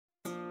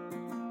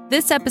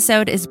This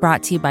episode is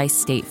brought to you by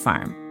State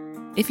Farm.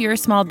 If you're a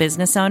small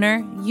business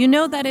owner, you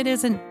know that it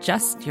isn't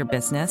just your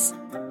business,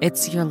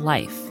 it's your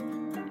life.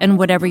 And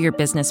whatever your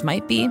business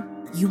might be,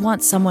 you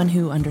want someone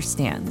who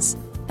understands.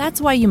 That's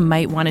why you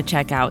might want to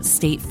check out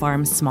State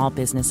Farm Small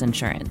Business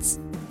Insurance.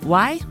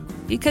 Why?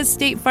 Because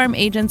State Farm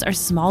agents are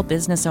small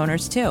business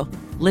owners too,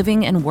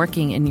 living and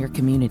working in your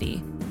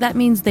community. That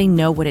means they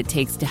know what it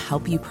takes to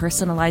help you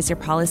personalize your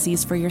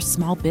policies for your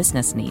small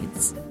business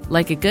needs.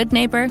 Like a good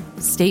neighbor,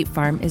 State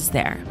Farm is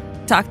there.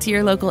 Talk to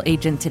your local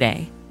agent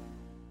today.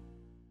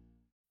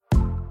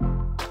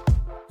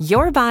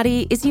 Your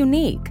body is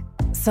unique.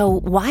 So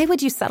why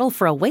would you settle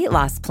for a weight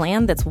loss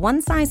plan that's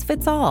one size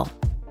fits all?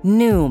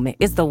 Noom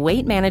is the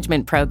weight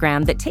management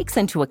program that takes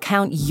into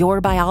account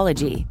your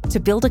biology to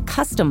build a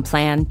custom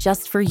plan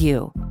just for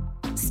you.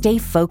 Stay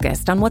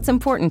focused on what's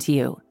important to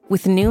you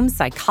with Noom's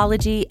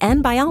psychology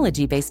and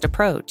biology-based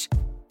approach.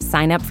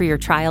 Sign up for your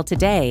trial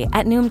today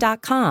at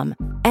Noom.com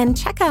and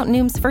check out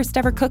Noom's first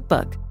ever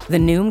cookbook, The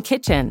Noom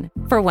Kitchen,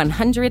 for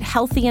 100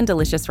 healthy and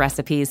delicious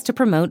recipes to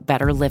promote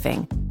better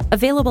living.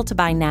 Available to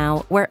buy now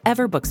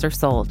wherever books are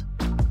sold.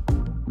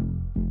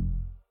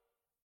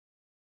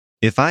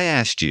 If I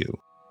asked you,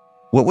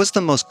 what was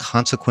the most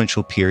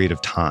consequential period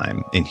of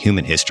time in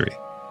human history?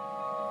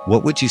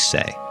 What would you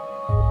say?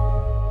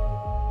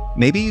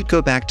 Maybe you'd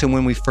go back to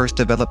when we first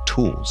developed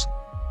tools,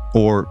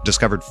 or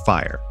discovered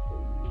fire.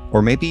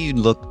 Or maybe you'd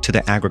look to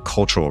the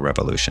agricultural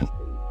revolution,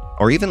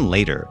 or even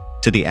later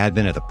to the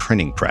advent of the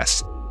printing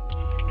press.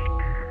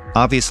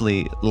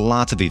 Obviously,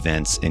 lots of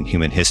events in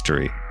human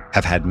history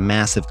have had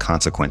massive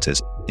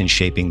consequences in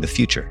shaping the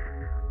future.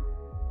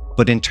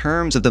 But in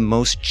terms of the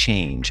most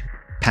change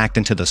packed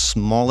into the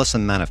smallest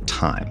amount of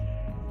time,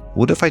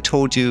 what if I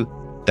told you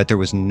that there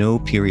was no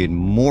period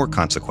more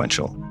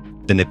consequential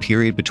than the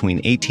period between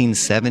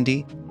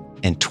 1870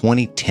 and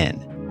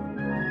 2010?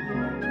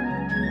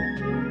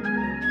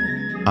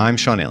 I'm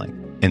Sean Illing,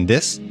 and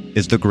this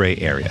is The Gray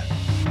Area.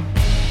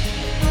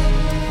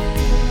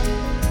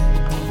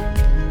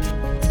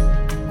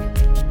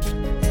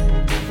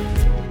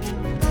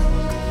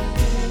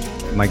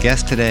 My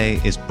guest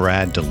today is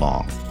Brad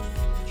DeLong.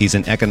 He's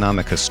an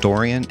economic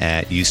historian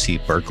at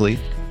UC Berkeley.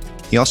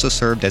 He also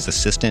served as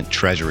Assistant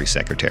Treasury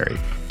Secretary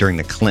during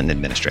the Clinton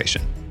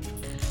administration.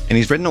 And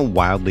he's written a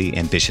wildly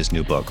ambitious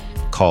new book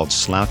called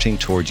Slouching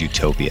Towards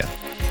Utopia.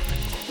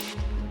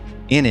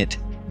 In it,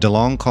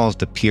 DeLong calls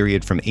the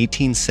period from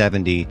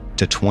 1870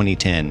 to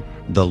 2010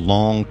 the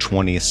long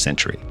 20th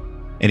century.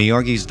 And he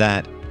argues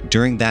that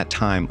during that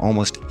time,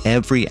 almost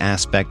every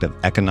aspect of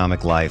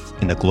economic life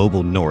in the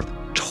global north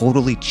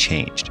totally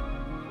changed.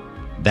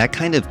 That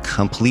kind of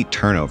complete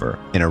turnover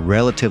in a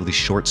relatively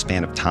short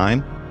span of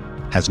time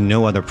has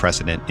no other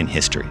precedent in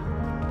history.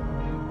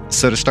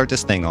 So to start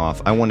this thing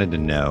off, I wanted to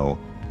know,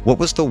 what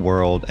was the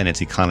world and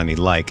its economy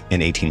like in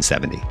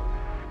 1870?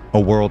 A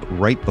world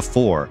right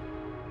before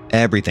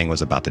everything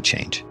was about to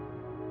change.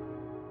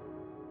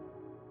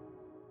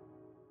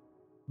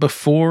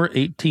 Before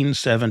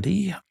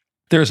 1870,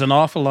 there's an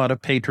awful lot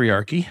of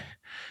patriarchy,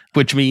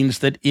 which means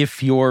that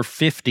if you're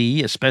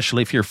 50,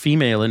 especially if you're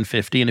female in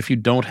 50, and if you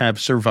don't have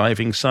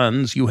surviving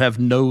sons, you have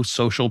no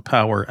social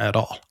power at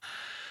all.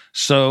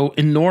 So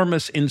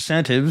enormous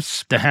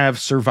incentives to have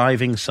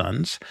surviving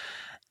sons.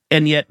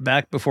 And yet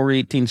back before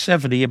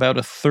 1870, about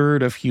a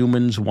third of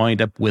humans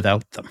wind up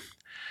without them.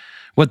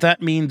 What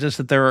that means is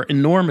that there are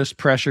enormous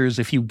pressures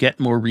if you get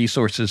more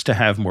resources to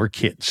have more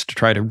kids, to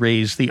try to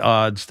raise the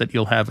odds that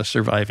you'll have a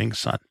surviving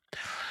son.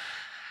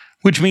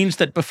 Which means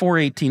that before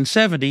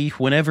 1870,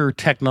 whenever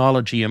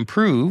technology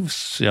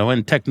improves,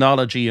 and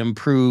technology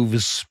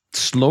improves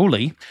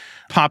slowly,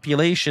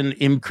 population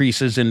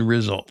increases in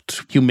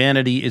result.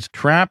 Humanity is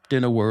trapped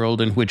in a world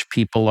in which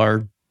people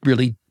are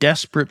really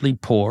desperately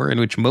poor, in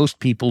which most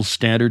people's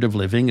standard of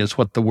living is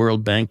what the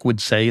World Bank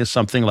would say is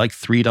something like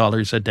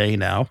 $3 a day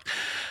now.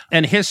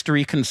 And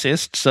history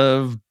consists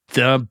of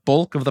the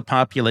bulk of the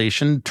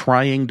population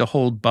trying to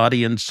hold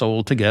body and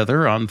soul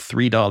together on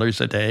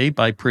 $3 a day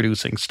by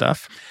producing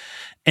stuff,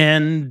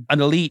 and an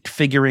elite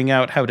figuring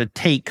out how to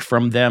take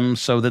from them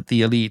so that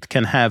the elite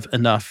can have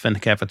enough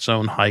and have its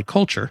own high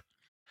culture.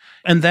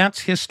 And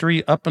that's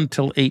history up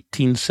until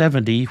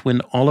 1870,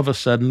 when all of a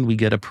sudden we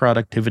get a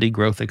productivity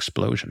growth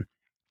explosion.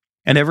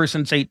 And ever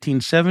since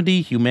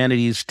 1870,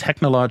 humanity's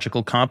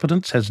technological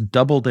competence has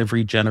doubled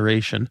every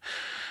generation,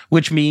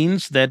 which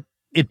means that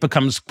it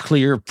becomes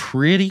clear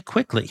pretty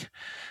quickly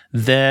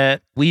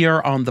that we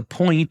are on the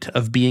point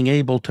of being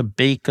able to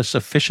bake a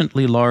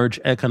sufficiently large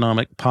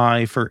economic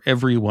pie for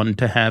everyone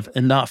to have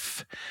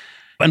enough.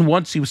 And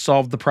once you've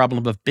solved the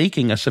problem of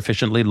baking a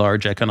sufficiently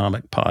large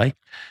economic pie,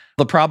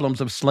 the problems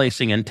of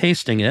slicing and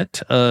tasting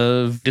it,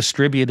 of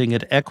distributing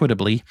it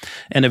equitably,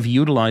 and of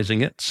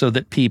utilizing it so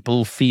that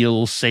people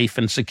feel safe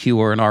and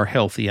secure and are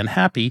healthy and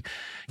happy,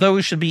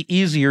 those should be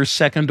easier,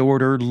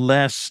 second-order,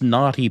 less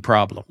naughty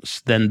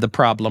problems than the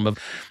problem of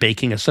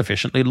baking a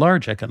sufficiently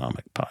large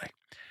economic pie.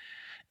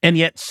 And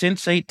yet,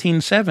 since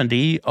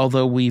 1870,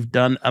 although we've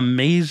done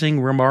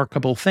amazing,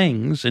 remarkable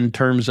things in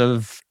terms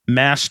of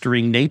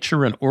mastering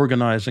nature and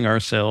organizing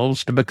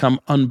ourselves to become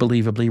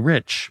unbelievably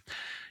rich.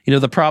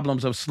 The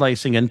problems of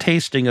slicing and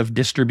tasting, of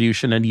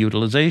distribution and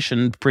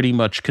utilization pretty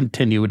much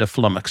continue to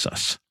flummox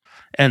us.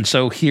 And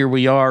so here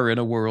we are in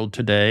a world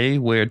today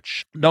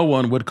which no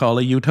one would call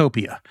a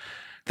utopia.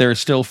 There are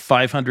still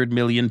 500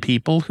 million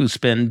people who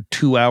spend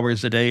 2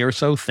 hours a day or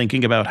so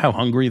thinking about how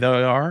hungry they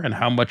are and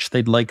how much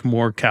they'd like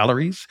more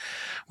calories.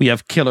 We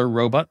have killer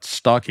robots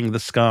stalking the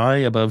sky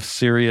above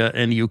Syria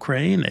and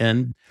Ukraine,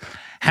 and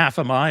half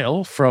a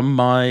mile from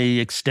my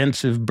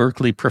extensive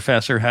Berkeley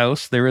professor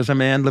house, there is a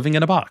man living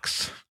in a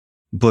box.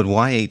 But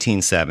why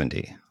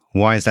 1870?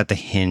 Why is that the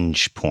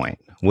hinge point?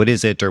 What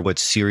is it, or what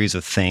series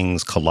of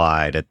things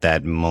collide at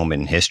that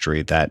moment in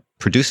history that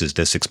produces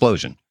this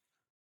explosion?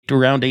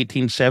 Around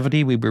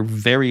 1870, we were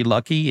very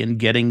lucky in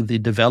getting the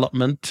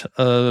development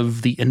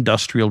of the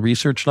Industrial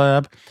Research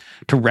Lab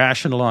to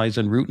rationalize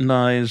and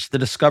routinize the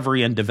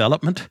discovery and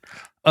development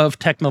of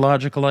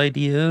technological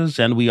ideas.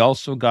 And we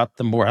also got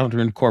the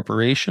Modern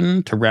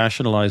Corporation to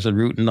rationalize and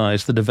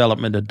routinize the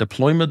development and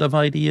deployment of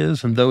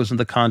ideas, and those in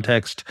the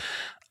context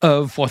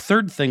of a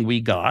third thing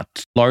we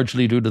got,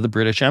 largely due to the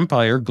British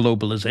Empire,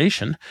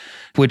 globalization,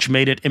 which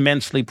made it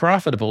immensely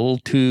profitable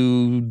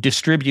to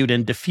distribute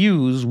and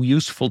diffuse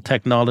useful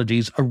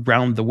technologies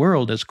around the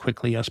world as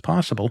quickly as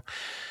possible.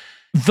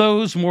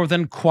 Those more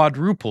than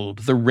quadrupled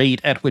the rate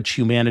at which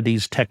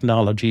humanity's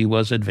technology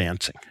was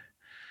advancing.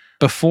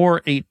 Before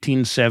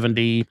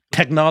 1870,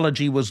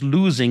 technology was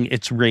losing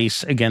its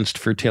race against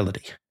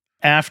fertility.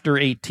 After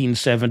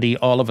 1870,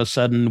 all of a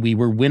sudden, we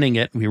were winning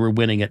it. We were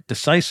winning it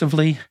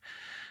decisively.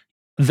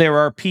 There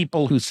are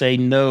people who say,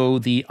 no,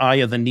 the eye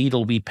of the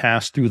needle we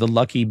passed through, the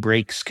lucky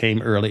breaks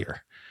came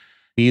earlier,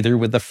 either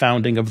with the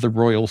founding of the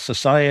Royal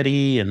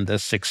Society in the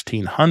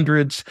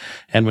 1600s,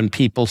 and when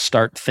people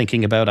start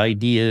thinking about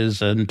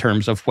ideas in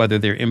terms of whether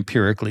they're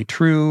empirically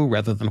true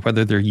rather than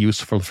whether they're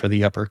useful for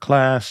the upper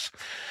class,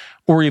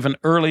 or even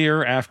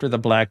earlier after the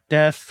Black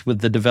Death with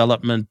the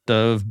development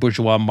of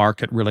bourgeois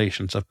market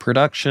relations of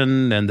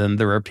production. And then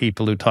there are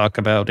people who talk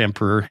about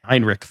Emperor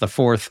Heinrich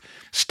IV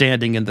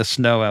standing in the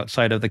snow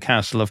outside of the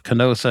castle of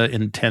Canossa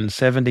in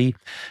 1070,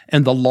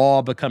 and the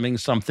law becoming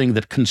something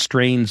that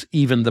constrains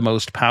even the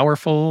most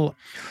powerful.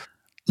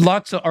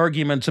 Lots of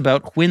arguments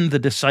about when the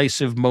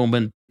decisive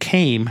moment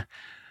came,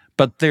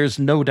 but there's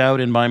no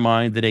doubt in my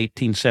mind that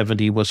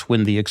 1870 was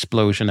when the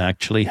explosion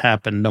actually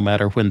happened, no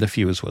matter when the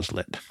fuse was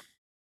lit.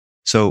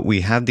 So we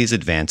have these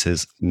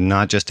advances,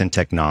 not just in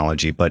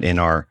technology, but in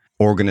our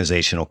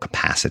organizational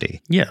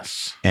capacity.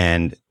 Yes.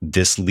 And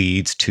this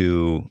leads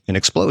to an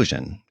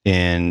explosion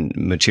in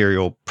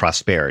material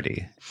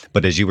prosperity.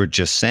 But as you were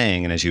just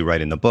saying, and as you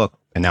write in the book,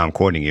 and now I'm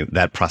quoting you,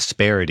 that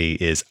prosperity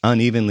is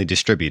unevenly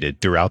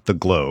distributed throughout the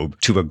globe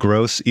to a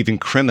gross, even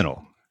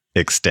criminal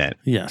extent.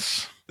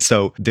 Yes.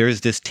 So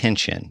there's this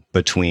tension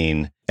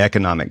between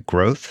economic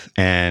growth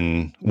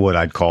and what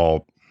I'd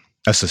call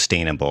a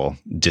sustainable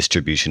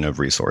distribution of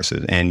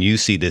resources. And you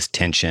see this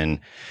tension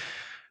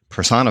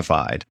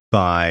personified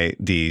by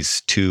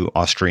these two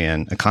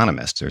Austrian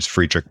economists. There's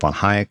Friedrich von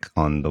Hayek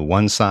on the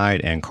one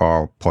side and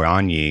Karl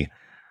Polanyi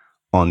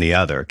on the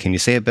other. Can you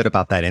say a bit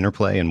about that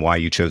interplay and why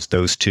you chose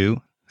those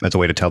two as a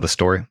way to tell the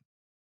story?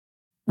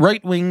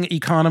 Right-wing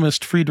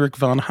economist Friedrich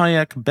von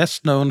Hayek,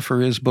 best known for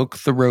his book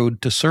The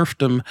Road to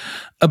Serfdom,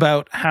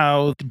 about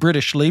how the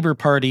British Labour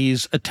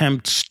Party's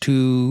attempts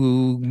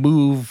to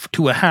move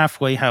to a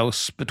halfway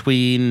house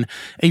between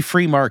a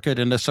free market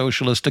and a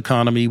socialist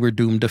economy were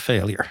doomed to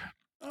failure.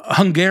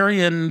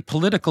 Hungarian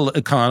political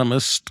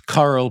economist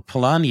Karl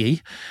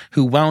Polanyi,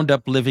 who wound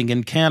up living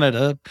in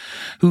Canada,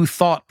 who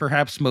thought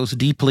perhaps most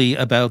deeply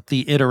about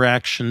the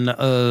interaction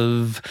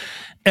of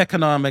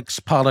economics,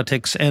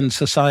 politics, and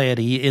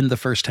society in the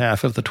first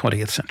half of the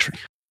 20th century.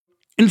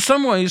 In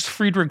some ways,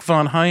 Friedrich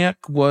von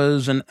Hayek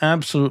was an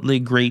absolutely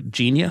great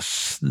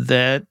genius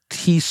that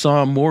he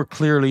saw more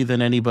clearly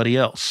than anybody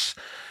else,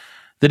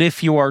 that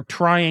if you are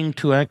trying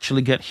to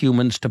actually get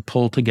humans to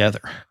pull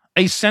together,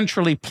 a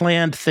centrally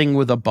planned thing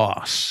with a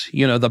boss.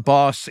 The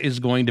boss is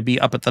going to be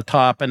up at the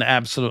top and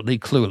absolutely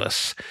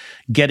clueless,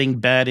 getting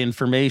bad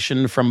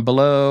information from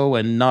below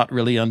and not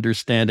really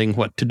understanding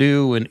what to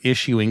do and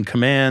issuing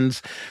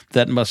commands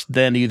that must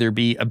then either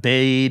be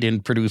obeyed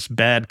and produce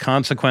bad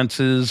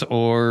consequences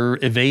or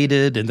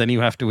evaded, and then you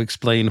have to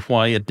explain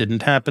why it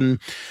didn't happen.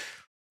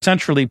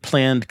 Centrally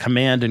planned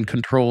command and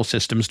control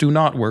systems do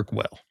not work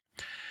well.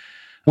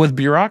 With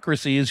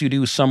bureaucracies, you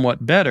do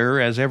somewhat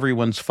better as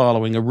everyone's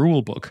following a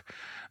rule book.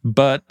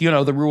 But,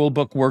 the rule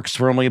book works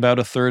for only about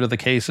a third of the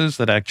cases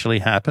that actually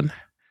happen.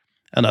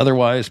 And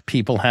otherwise,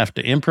 people have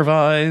to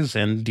improvise,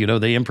 and,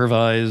 they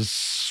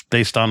improvise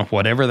based on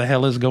whatever the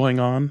hell is going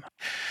on.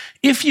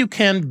 If you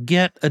can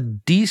get a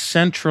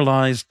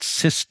decentralized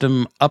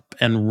system up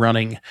and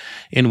running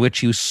in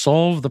which you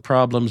solve the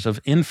problems of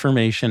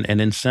information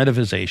and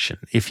incentivization,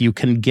 if you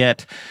can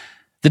get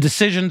the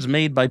decisions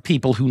made by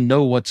people who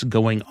know what's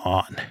going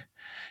on,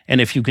 and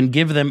if you can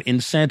give them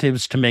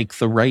incentives to make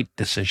the right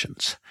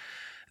decisions,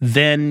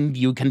 then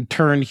you can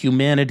turn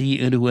humanity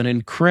into an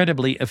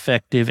incredibly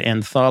effective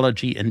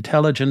anthology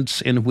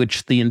intelligence in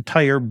which the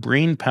entire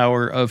brain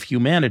power of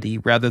humanity,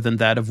 rather than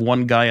that of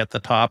one guy at the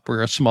top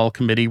or a small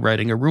committee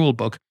writing a rule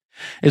book,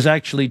 is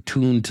actually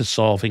tuned to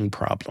solving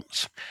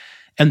problems.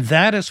 And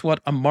that is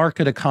what a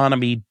market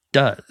economy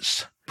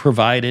does,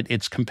 provided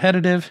it's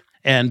competitive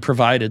and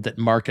provided that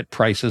market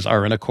prices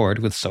are in accord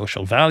with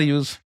social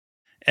values,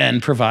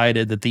 and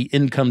provided that the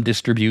income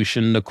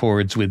distribution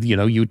accords with,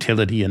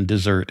 utility and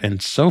desert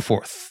and so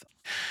forth.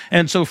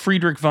 And so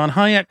Friedrich von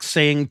Hayek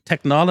saying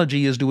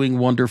technology is doing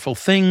wonderful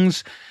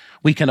things.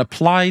 We can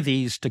apply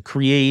these to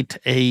create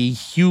a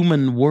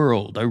human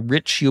world, a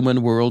rich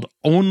human world,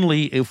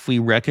 only if we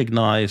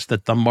recognize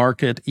that the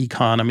market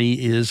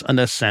economy is an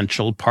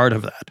essential part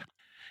of that.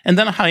 And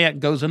then Hayek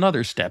goes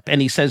another step,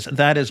 and he says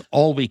that is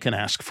all we can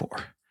ask for.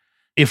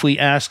 If we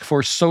ask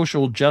for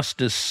social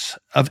justice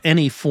of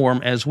any form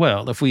as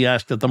well, if we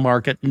ask that the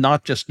market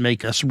not just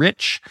make us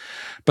rich,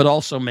 but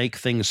also make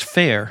things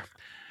fair,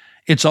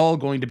 it's all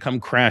going to come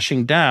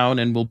crashing down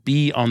and will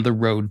be on the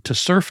road to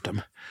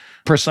serfdom,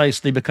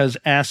 precisely because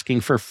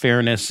asking for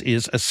fairness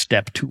is a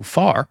step too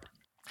far.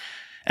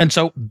 And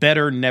so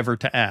better never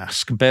to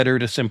ask, better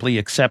to simply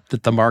accept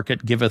that the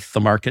market giveth, the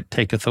market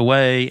taketh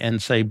away,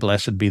 and say,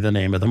 blessed be the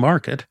name of the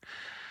market.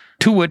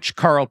 To which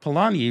Karl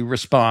Polanyi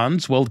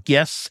responds, well,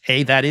 yes,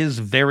 that is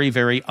very,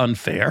 very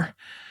unfair,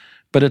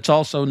 but it's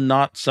also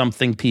not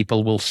something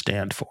people will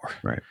stand for.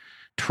 Right.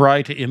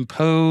 Try to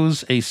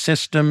impose a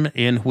system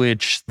in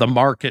which the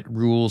market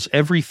rules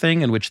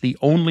everything, in which the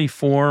only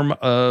form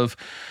of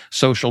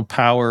social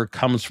power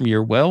comes from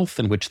your wealth,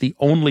 in which the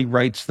only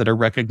rights that are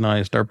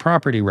recognized are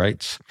property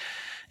rights.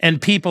 And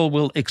people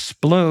will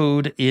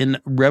explode in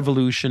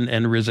revolution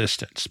and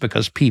resistance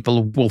because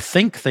people will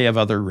think they have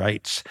other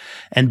rights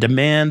and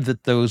demand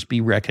that those be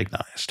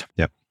recognized.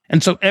 Yep.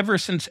 And so ever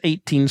since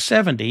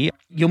 1870,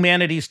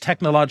 humanity's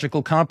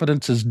technological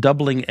competence is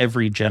doubling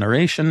every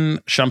generation,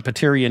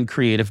 Schumpeterian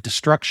creative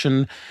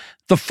destruction,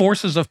 the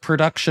forces of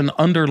production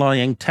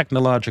underlying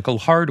technological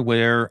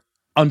hardware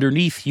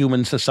underneath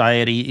human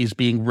society is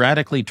being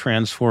radically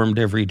transformed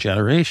every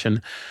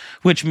generation,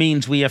 which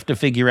means we have to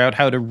figure out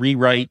how to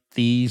rewrite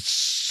the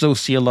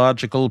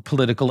sociological,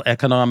 political,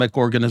 economic,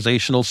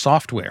 organizational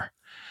software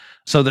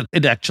so that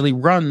it actually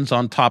runs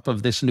on top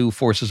of this new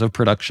forces of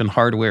production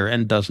hardware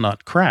and does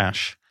not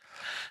crash.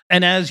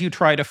 And as you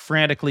try to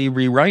frantically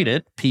rewrite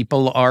it,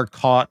 people are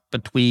caught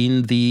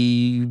between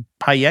the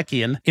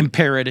Hayekian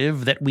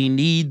imperative that we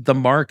need the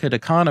market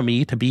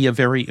economy to be a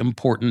very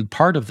important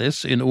part of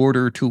this in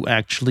order to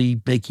actually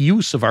make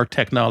use of our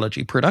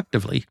technology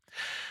productively,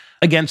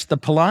 against the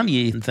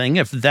Polanyi thing.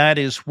 If that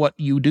is what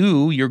you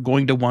do, you're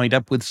going to wind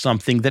up with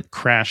something that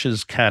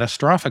crashes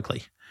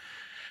catastrophically,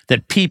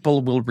 that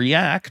people will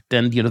react,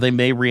 and they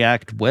may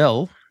react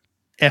well.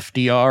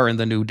 FDR and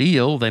the New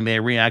Deal, they may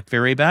react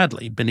very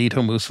badly,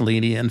 Benito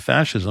Mussolini and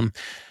fascism,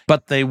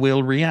 but they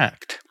will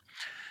react.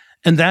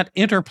 And that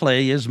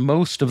interplay is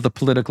most of the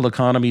political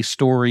economy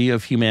story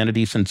of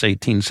humanity since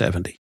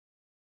 1870.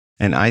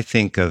 And I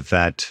think of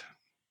that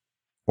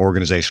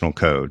organizational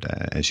code,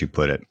 as you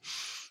put it,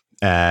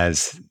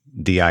 as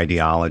the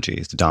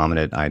ideologies, the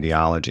dominant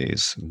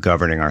ideologies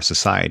governing our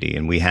society.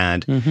 And we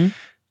had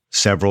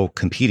several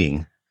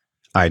competing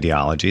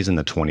ideologies in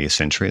the 20th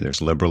century.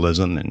 There's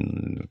liberalism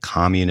and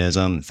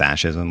communism,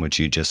 fascism, which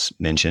you just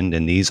mentioned.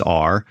 And these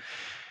are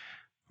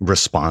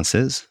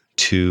responses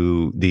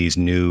to these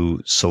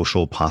new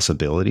social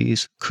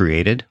possibilities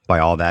created by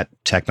all that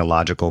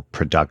technological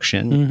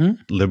production.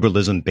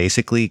 Liberalism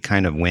basically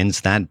kind of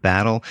wins that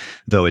battle,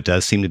 though it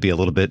does seem to be a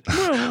little bit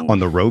on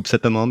the ropes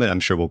at the moment. I'm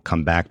sure we'll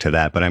come back to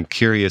that. But I'm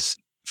curious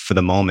for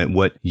the moment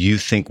what you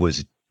think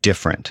was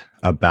different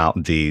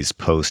about these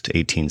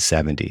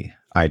post-1870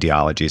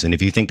 ideologies, and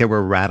if you think they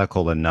were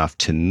radical enough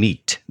to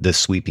meet the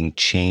sweeping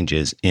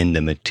changes in the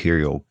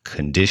material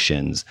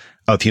conditions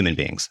of human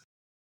beings.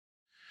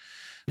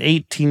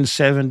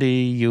 1870,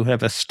 you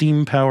have a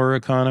steam power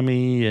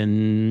economy.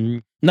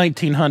 In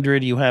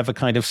 1900, you have a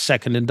kind of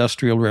second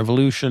industrial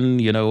revolution,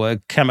 a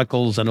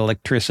chemicals and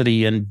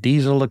electricity and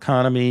diesel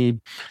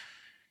economy.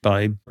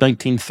 By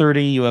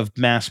 1930, you have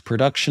mass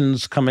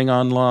productions coming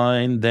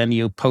online. Then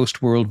you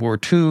post-World War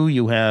II,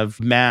 you have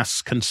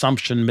mass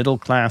consumption,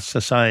 middle-class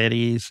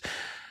societies.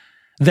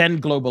 Then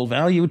global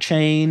value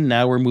chain.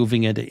 Now we're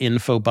moving into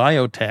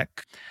infobiotech.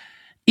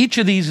 Each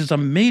of these is a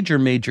major,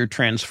 major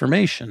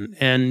transformation.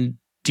 And,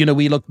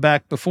 we look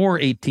back before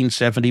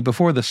 1870,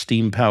 before the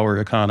steam power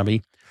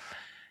economy,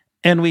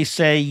 and we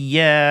say,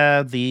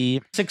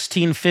 the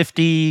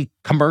 1650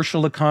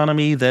 commercial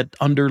economy that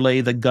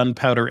underlay the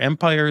gunpowder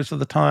empires of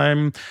the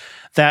time,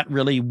 that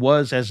really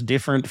was as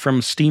different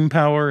from steam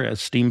power as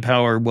steam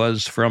power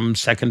was from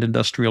Second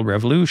Industrial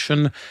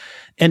Revolution.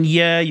 And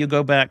you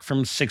go back from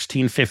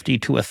 1650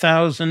 to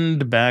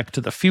 1000, back to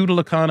the feudal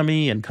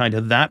economy, and kind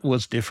of that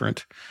was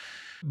different.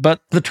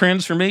 But the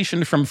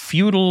transformation from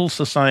feudal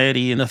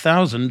society in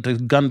 1000 to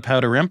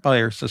gunpowder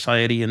empire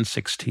society in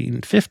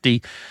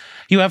 1650,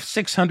 you have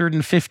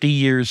 650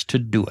 years to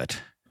do it.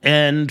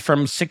 And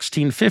from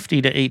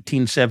 1650 to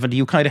 1870,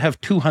 you kind of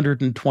have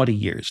 220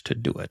 years to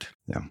do it.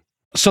 Yeah.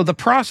 So the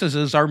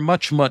processes are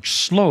much, much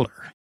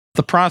slower.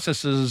 The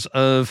processes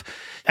of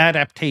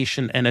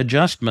adaptation and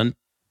adjustment,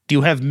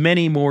 you have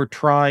many more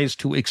tries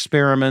to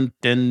experiment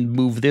and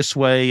move this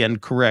way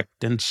and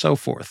correct and so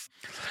forth.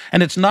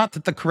 And it's not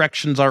that the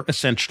corrections are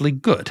essentially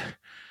good.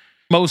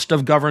 Most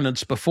of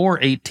governance before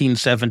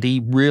 1870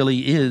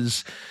 really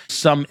is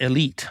some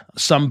elite,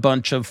 some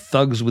bunch of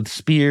thugs with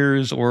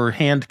spears or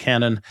hand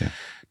cannon,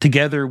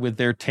 together with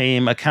their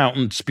tame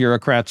accountants,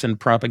 bureaucrats, and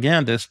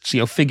propagandists,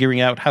 figuring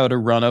out how to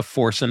run a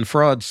force and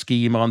fraud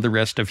scheme on the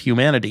rest of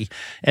humanity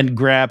and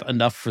grab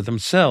enough for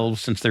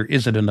themselves, since there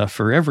isn't enough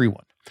for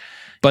everyone.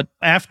 But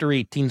after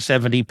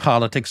 1870,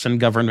 politics and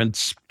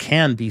governments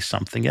can be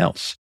something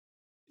else.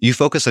 You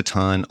focus a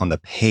ton on the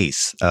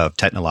pace of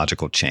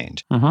technological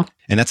change. And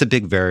that's a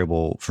big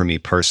variable for me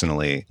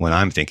personally when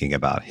I'm thinking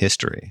about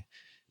history.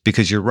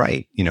 Because you're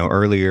right.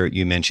 Earlier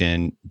you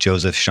mentioned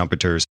Joseph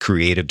Schumpeter's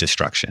creative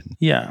destruction.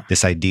 Yeah.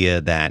 This idea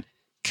that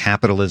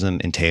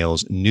capitalism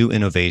entails new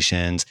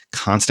innovations,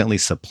 constantly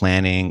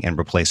supplanting and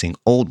replacing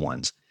old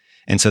ones.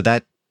 And so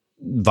that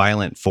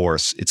violent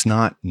force, it's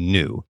not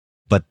new,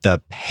 but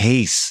the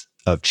pace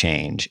of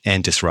change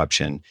and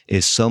disruption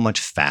is so much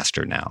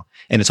faster now,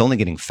 and it's only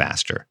getting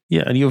faster.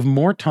 Yeah, and you have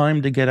more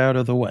time to get out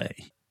of the way.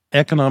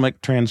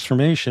 Economic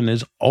transformation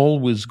is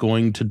always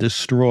going to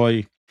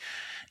destroy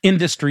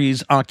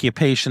industries,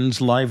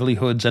 occupations,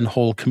 livelihoods, and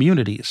whole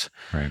communities.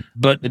 Right.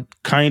 But it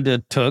kind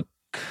of took,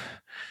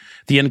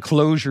 the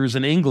enclosures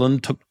in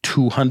England took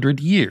 200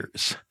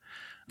 years.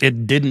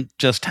 It didn't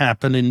just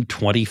happen in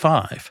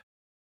 25.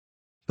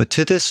 But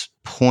to this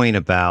point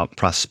about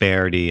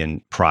prosperity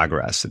and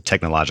progress,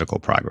 technological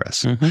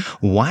progress,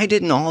 why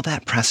didn't all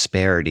that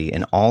prosperity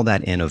and all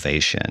that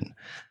innovation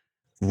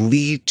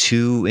lead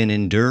to an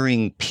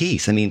enduring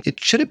peace? I mean, it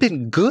should have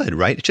been good,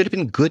 right? It should have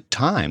been good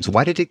times.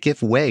 Why did it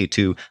give way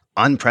to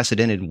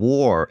unprecedented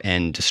war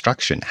and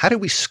destruction? How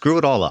did we screw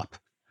it all up?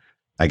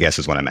 I guess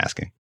is what I'm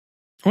asking.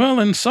 Well,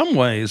 in some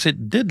ways,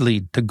 it did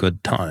lead to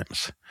good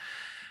times.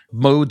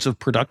 Modes of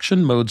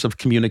production, modes of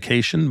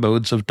communication,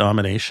 modes of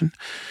domination.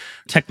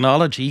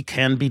 Technology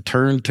can be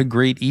turned to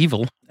great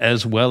evil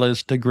as well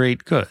as to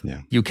great good.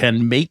 Yeah. You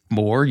can make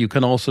more, you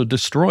can also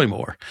destroy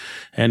more.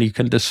 And you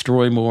can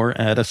destroy more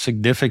at a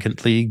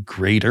significantly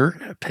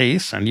greater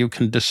pace, and you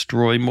can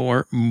destroy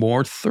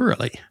more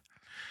thoroughly.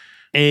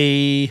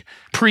 A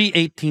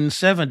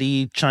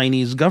pre-1870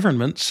 Chinese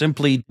government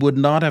simply would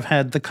not have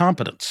had the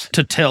competence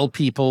to tell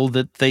people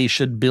that they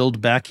should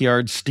build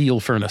backyard steel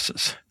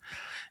furnaces,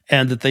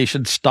 and that they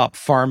should stop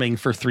farming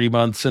for 3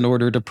 months in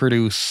order to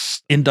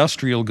produce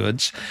industrial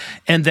goods.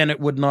 And then it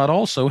would not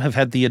also have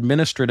had the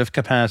administrative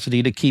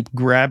capacity to keep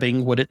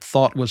grabbing what it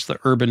thought was the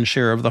urban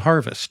share of the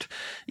harvest,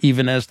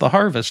 even as the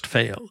harvest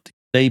failed.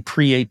 A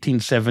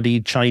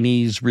pre-1870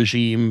 Chinese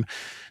regime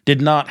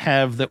did not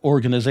have the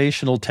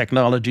organizational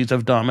technologies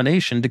of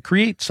domination to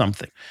create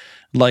something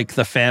like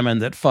the famine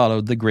that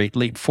followed the Great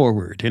Leap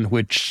Forward, in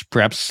which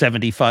perhaps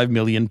 75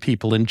 million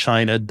people in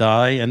China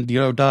die, and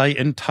die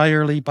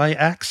entirely by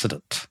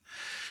accident.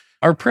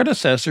 Our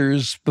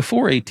predecessors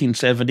before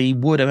 1870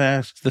 would have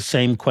asked the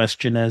same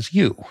question as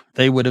you.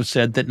 They would have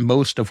said that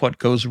most of what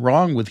goes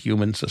wrong with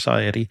human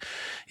society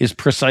is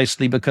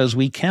precisely because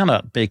we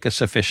cannot bake a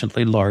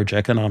sufficiently large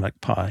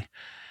economic pie.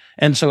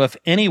 And so if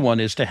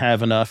anyone is to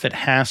have enough, it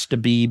has to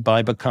be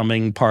by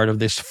becoming part of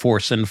this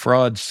force and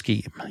fraud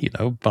scheme,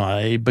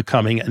 by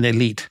becoming an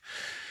elite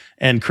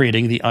and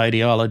creating the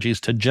ideologies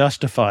to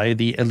justify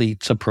the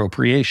elite's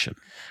appropriation.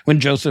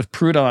 When Joseph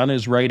Proudhon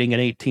is writing in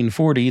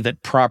 1840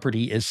 that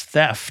property is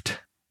theft,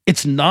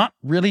 it's not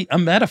really a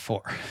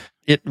metaphor.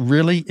 It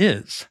really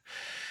is.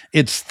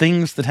 It's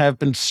things that have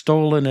been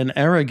stolen and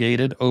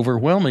arrogated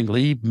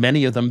overwhelmingly,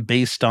 many of them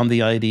based on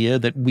the idea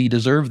that we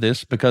deserve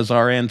this because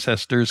our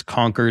ancestors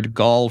conquered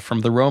Gaul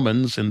from the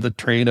Romans in the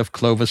train of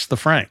Clovis the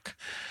Frank.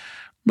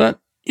 But,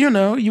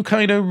 you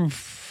kind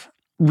of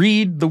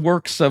read the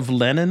works of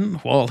Lenin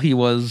while he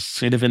was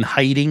sort of in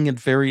hiding at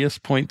various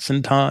points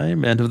in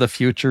time, and of the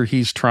future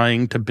he's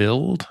trying to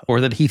build, or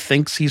that he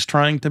thinks he's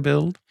trying to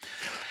build.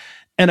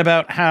 And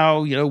about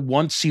how,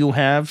 once you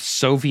have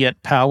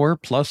Soviet power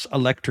plus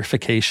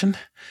electrification,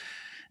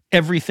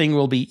 everything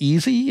will be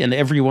easy and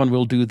everyone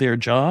will do their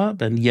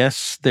job. And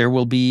yes, there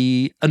will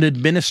be an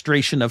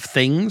administration of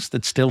things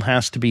that still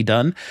has to be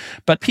done,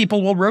 but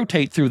people will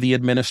rotate through the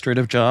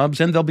administrative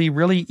jobs and they'll be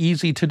really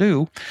easy to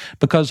do,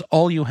 because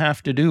all you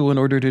have to do in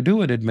order to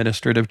do an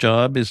administrative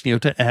job is,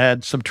 to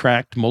add,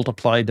 subtract,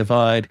 multiply,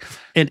 divide,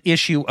 and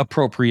issue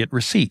appropriate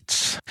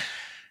receipts.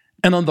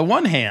 And on the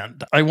one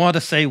hand, I want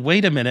to say,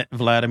 wait a minute,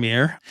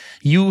 Vladimir,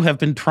 you have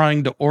been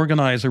trying to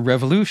organize a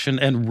revolution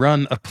and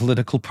run a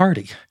political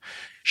party.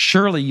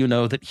 Surely you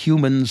know that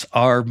humans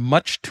are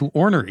much too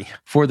ornery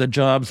for the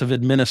jobs of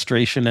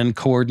administration and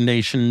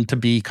coordination to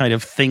be kind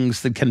of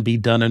things that can be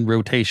done in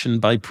rotation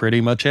by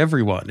pretty much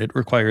everyone. It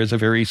requires a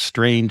very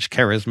strange,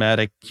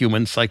 charismatic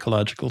human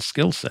psychological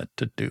skill set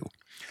to do.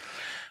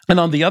 And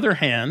on the other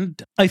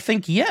hand, I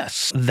think,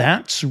 yes,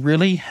 that's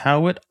really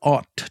how it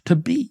ought to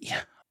be.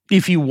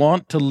 If you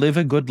want to live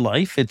a good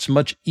life, it's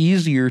much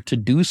easier to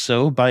do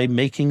so by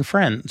making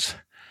friends,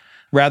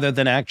 rather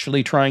than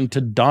actually trying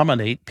to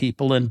dominate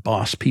people and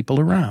boss people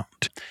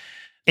around.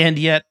 And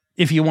yet,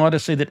 if you want to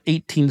say that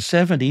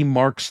 1870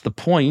 marks the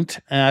point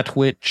at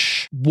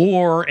which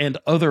war and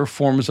other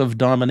forms of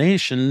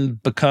domination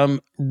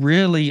become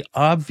really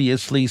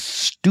obviously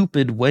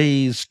stupid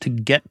ways to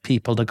get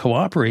people to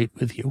cooperate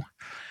with you,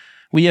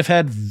 we have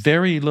had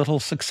very little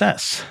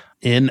success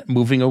in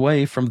moving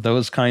away from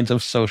those kinds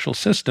of social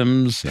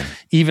systems,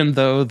 even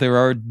though there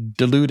are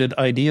deluded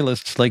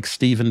idealists like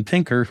Steven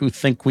Pinker who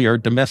think we are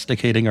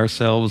domesticating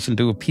ourselves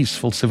into a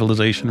peaceful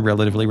civilization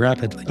relatively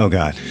rapidly. Oh,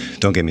 God.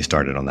 Don't get me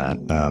started on that.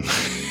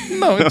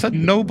 No, it's a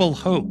noble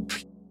hope.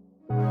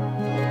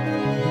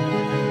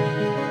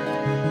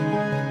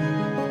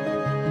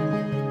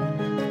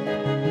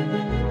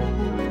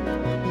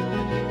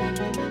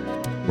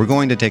 We're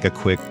going to take a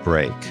quick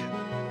break,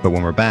 but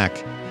when we're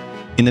back,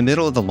 in the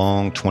middle of the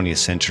long 20th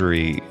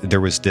century,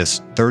 there was this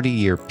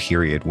 30-year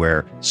period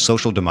where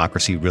social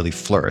democracy really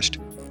flourished.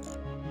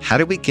 How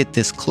did we get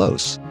this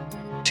close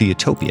to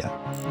utopia?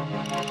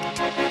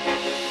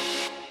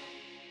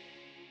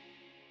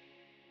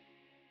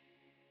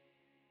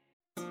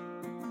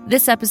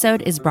 This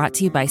episode is brought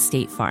to you by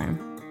State Farm.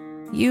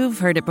 You've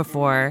heard it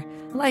before.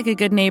 Like a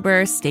good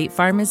neighbor, State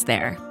Farm is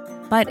there.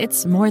 But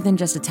it's more than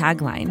just a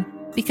tagline.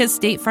 Because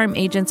State Farm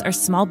agents are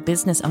small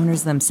business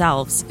owners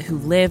themselves who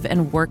live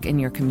and work in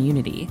your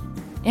community.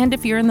 And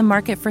if you're in the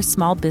market for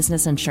small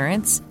business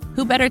insurance,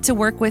 who better to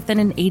work with than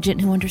an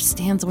agent who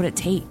understands what it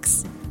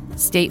takes?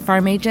 State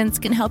Farm agents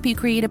can help you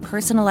create a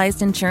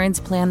personalized insurance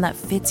plan that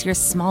fits your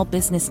small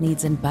business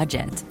needs and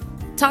budget.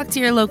 Talk to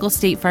your local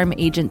State Farm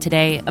agent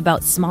today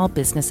about small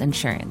business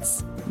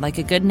insurance. Like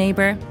a good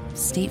neighbor,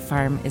 State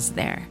Farm is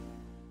there.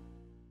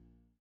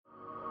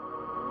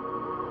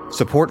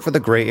 Support for the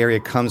gray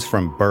area comes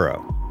from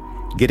Burrow.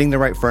 Getting the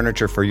right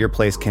furniture for your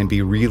place can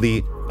be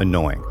really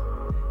annoying.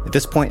 At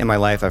this point in my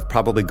life, I've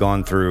probably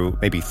gone through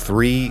maybe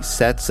 3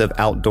 sets of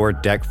outdoor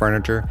deck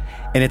furniture,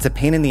 and it's a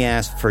pain in the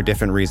ass for a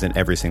different reason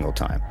every single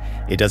time.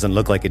 It doesn't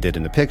look like it did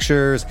in the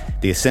pictures,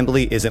 the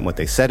assembly isn't what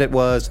they said it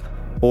was,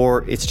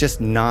 or it's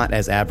just not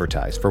as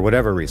advertised for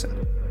whatever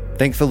reason.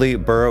 Thankfully,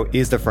 Burrow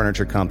is the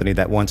furniture company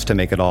that wants to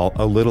make it all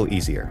a little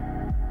easier.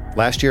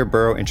 Last year,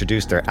 Burrow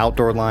introduced their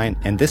outdoor line,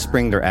 and this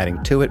spring they're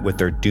adding to it with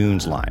their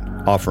Dunes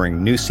line,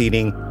 offering new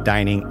seating,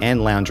 dining,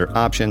 and lounger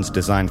options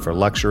designed for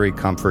luxury,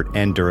 comfort,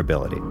 and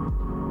durability.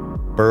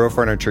 Burrow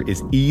furniture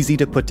is easy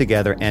to put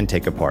together and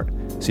take apart,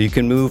 so you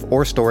can move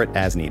or store it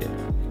as needed.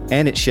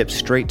 And it ships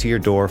straight to your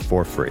door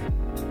for free.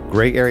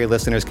 Gray Area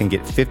listeners can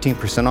get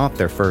 15% off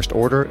their first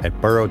order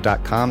at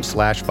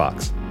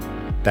burrow.com/Vox.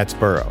 That's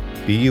Burrow,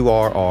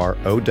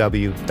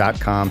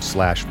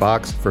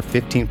 BURROW.com/Vox for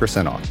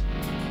 15% off.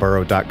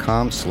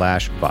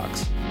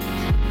 burrow.com/Vox.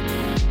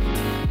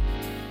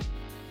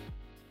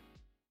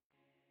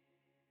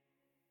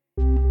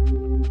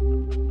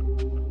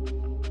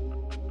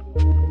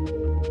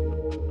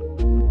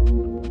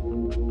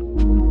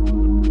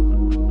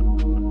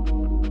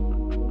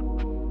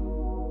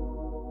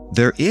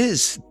 There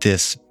is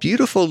this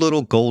beautiful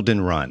little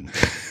golden run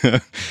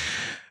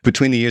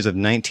between the years of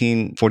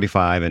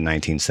 1945 and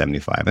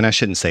 1975. And I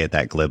shouldn't say it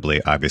that glibly.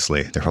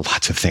 Obviously, there were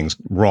lots of things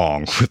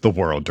wrong with the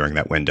world during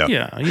that window.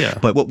 Yeah.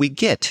 But what we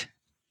get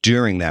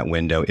during that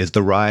window is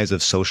the rise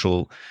of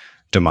social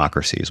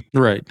democracies.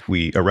 Right.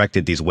 We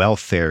erected these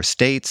welfare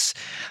states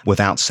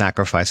without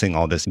sacrificing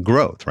all this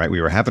growth, right?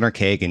 We were having our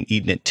cake and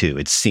eating it too,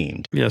 it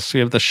seemed. Yes, we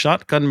have the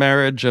shotgun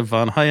marriage of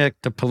von Hayek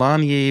to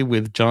Polanyi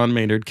with John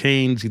Maynard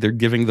Keynes either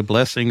giving the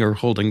blessing or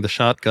holding the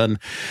shotgun.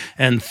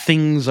 And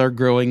things are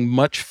growing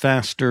much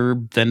faster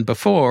than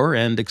before.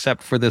 And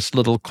except for this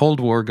little Cold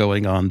War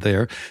going on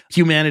there,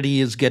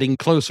 humanity is getting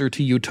closer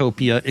to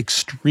utopia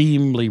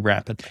extremely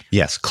rapidly.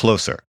 Yes,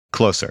 closer.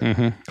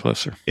 Closer.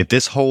 If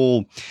this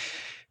whole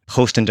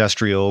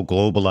post-industrial,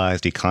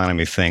 globalized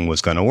economy thing was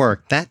going to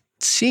work, that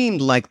seemed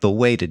like the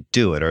way to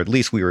do it, or at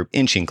least we were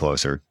inching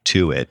closer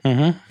to it.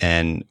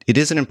 And it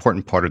is an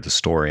important part of the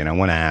story. And I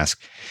want to ask,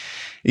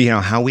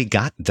 how we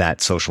got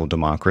that social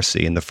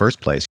democracy in the first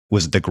place.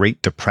 Was it the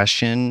Great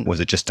Depression? Was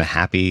it just a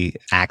happy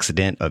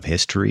accident of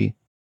history?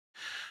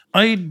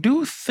 I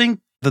do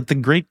think that the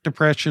Great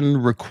Depression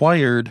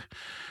required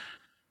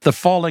the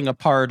falling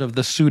apart of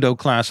the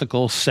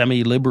pseudo-classical,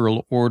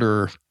 semi-liberal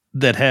order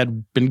that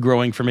had been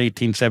growing from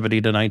 1870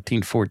 to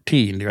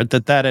 1914,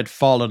 that had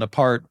fallen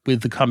apart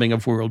with the coming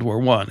of World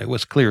War I. It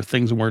was clear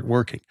things weren't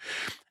working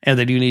and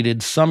that you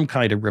needed some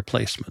kind of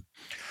replacement.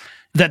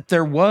 That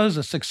there was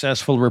a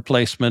successful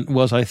replacement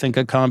was, I think,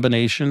 a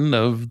combination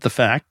of the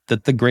fact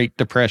that the Great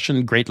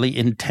Depression greatly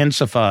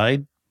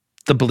intensified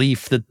the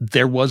belief that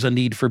there was a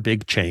need for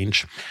big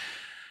change,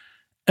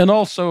 and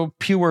also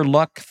pure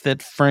luck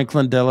that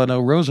Franklin Delano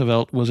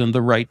Roosevelt was in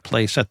the right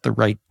place at the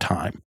right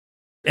time.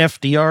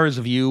 FDR's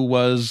view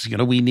was,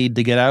 we need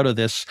to get out of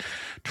this,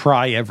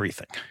 try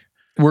everything.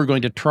 We're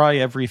going to try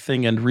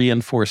everything and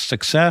reinforce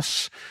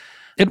success.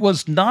 It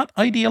was not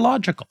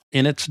ideological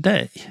in its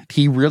day.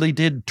 He really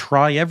did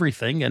try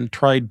everything and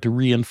tried to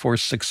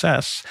reinforce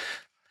success.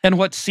 And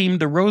what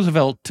seemed to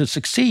Roosevelt to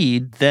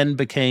succeed then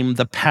became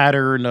the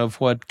pattern of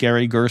what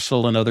Gary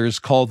Gerstle and others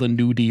call the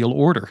New Deal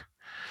order.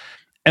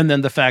 And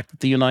then the fact that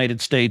the United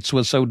States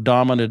was so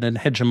dominant and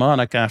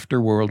hegemonic after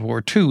World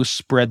War II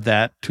spread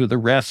that to the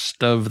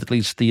rest of at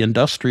least the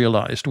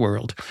industrialized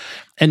world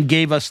and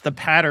gave us the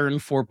pattern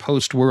for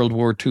post-World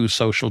War II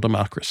social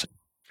democracy.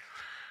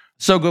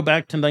 So go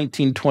back to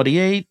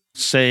 1928,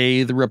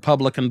 say the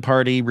Republican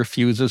Party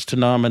refuses to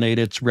nominate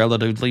its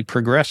relatively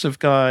progressive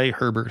guy,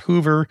 Herbert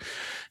Hoover.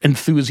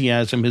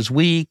 Enthusiasm is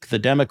weak. The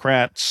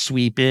Democrats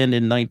sweep in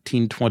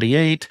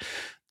 1928.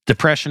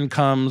 Depression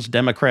comes,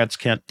 Democrats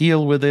can't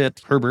deal with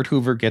it. Herbert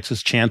Hoover gets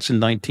his chance in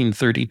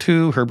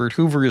 1932. Herbert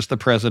Hoover is the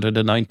president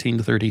in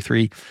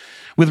 1933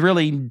 with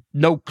really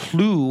no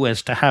clue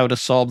as to how to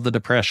solve the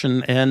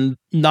Depression and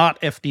not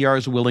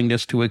FDR's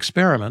willingness to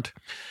experiment.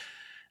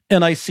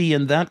 And I see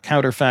in that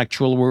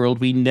counterfactual world,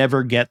 we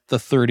never get the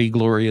 30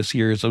 glorious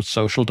years of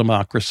social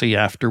democracy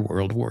after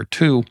World War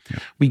II. Yeah.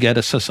 We get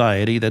a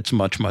society that's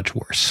much, much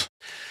worse.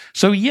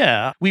 So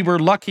yeah, we were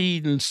lucky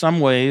in some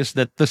ways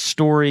that the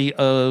story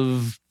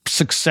of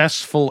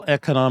successful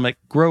economic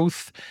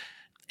growth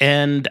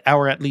and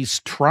our at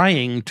least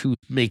trying to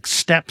make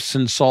steps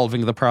in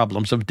solving the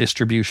problems of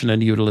distribution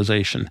and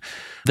utilization,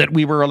 that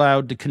we were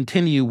allowed to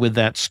continue with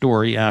that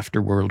story after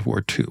World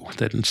War II,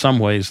 that in some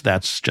ways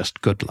that's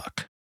just good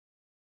luck.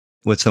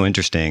 What's so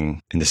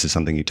interesting, and this is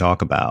something you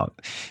talk about,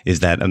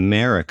 is that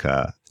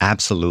America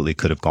absolutely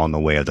could have gone the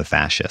way of the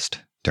fascist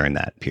during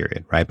that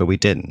period, right? But we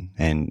didn't.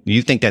 And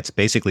you think that's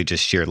basically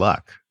just sheer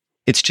luck.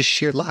 It's just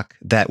sheer luck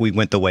that we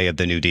went the way of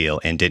the New Deal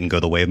and didn't go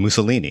the way of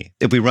Mussolini.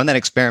 If we run that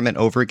experiment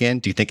over again,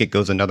 do you think it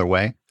goes another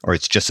way? Or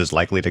it's just as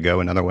likely to go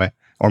another way?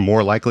 Or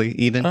more likely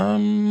even?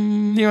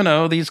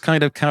 These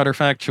kind of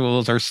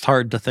counterfactuals are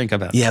hard to think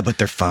about. Yeah, but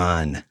they're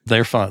fun.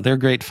 They're fun. They're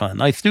great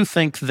fun. I do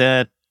think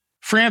that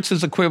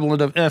France's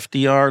equivalent of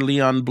FDR,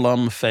 Leon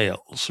Blum,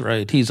 fails,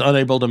 right? He's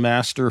unable to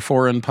master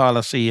foreign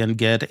policy and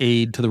get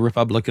aid to the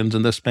Republicans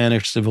in the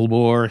Spanish Civil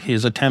War.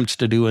 His attempts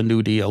to do a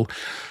New Deal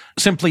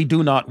simply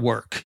do not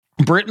work.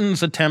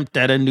 Britain's attempt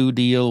at a New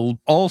Deal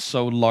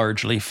also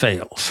largely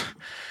fails.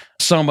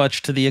 So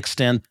much to the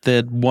extent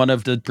that one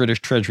of the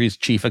British Treasury's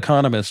chief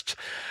economists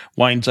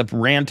winds up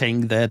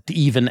ranting that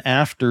even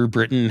after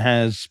Britain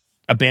has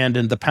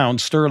abandoned the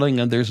pound sterling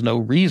and there's no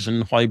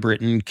reason why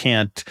Britain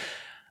can't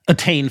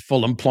attain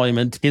full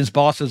employment, his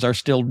bosses are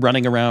still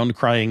running around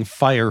crying,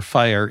 "Fire,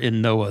 fire,"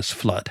 in Noah's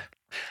flood.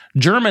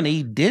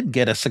 Germany did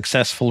get a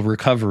successful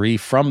recovery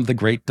from the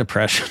Great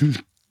Depression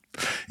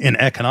in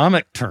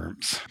economic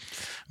terms.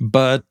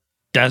 But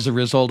as a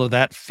result of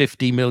that,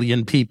 50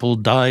 million people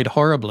died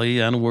horribly,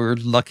 and we're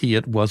lucky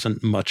it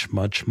wasn't much,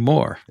 much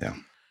more. Yeah.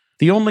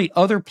 The only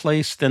other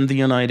place than the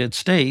United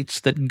States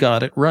that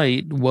got it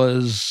right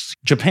was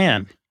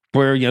Japan,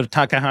 where,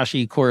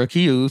 Takahashi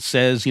Korekiyo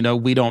says,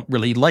 we don't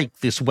really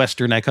like this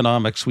Western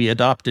economics. We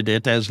adopted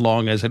it as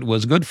long as it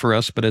was good for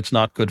us, but it's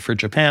not good for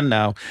Japan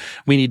now.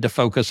 We need to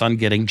focus on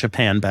getting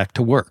Japan back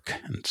to work,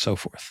 and so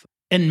forth.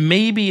 And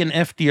maybe in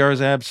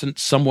FDR's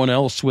absence, someone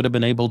else would have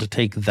been able to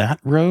take that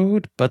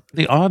road, but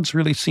the odds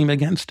really seem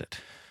against it.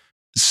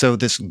 So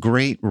this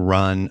great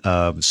run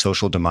of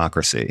social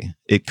democracy,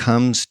 it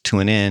comes to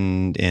an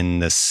end in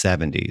the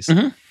 70s.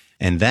 Mm-hmm.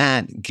 And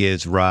that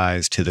gives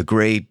rise to the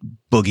great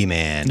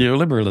boogeyman.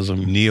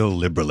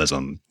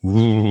 Neoliberalism.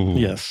 Ooh.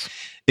 Yes.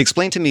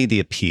 Explain to me the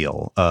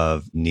appeal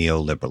of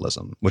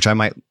neoliberalism, which I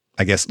might,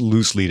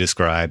 loosely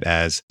describe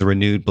as the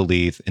renewed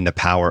belief in the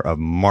power of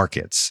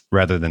markets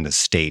rather than the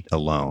state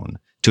alone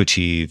to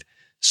achieve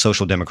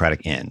social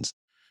democratic ends.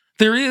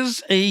 There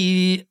is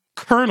a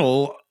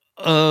kernel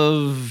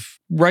of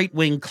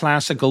right-wing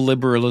classical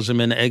liberalism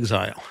in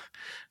exile,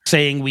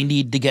 saying we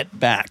need to get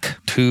back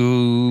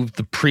to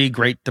the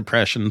pre-Great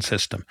Depression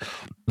system,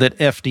 that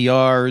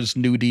FDR's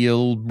New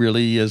Deal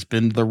really has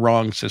been the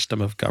wrong system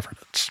of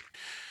governance.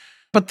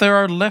 But there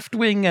are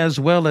left-wing as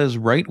well as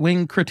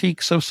right-wing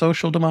critiques of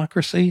social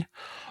democracy.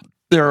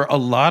 There are a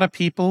lot of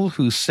people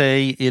who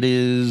say it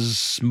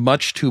is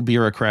much too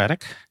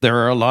bureaucratic. There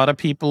are a lot of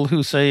people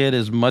who say it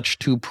is much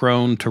too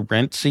prone to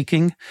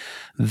rent-seeking,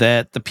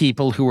 that the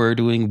people who are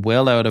doing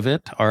well out of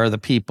it are the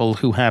people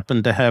who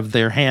happen to have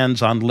their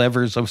hands on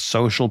levers of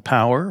social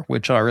power,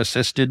 which are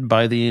assisted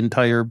by the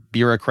entire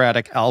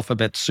bureaucratic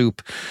alphabet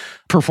soup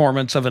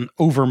performance of an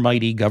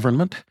overmighty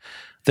government.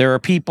 There are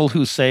people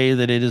who say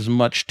that it is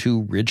much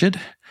too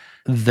rigid,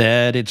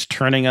 that it's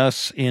turning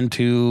us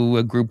into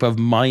a group of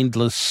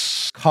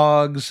mindless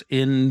cogs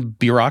in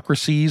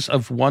bureaucracies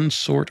of one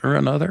sort or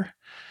another,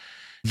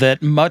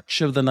 that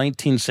much of the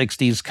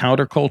 1960s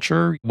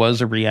counterculture was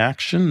a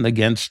reaction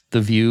against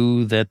the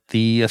view that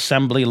the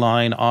assembly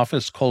line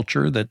office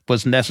culture that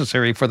was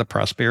necessary for the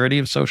prosperity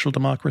of social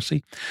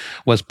democracy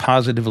was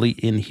positively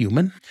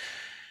inhuman.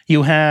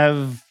 You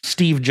have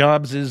Steve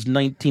Jobs'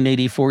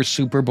 1984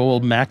 Super Bowl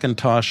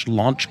Macintosh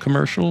launch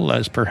commercial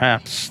as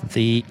perhaps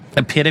the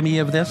epitome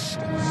of this.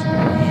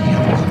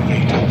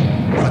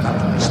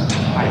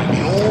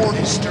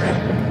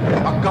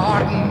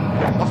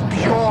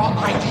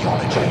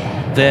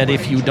 that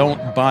if you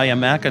don't buy a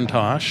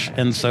Macintosh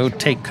and so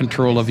take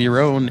control of your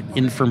own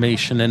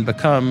information and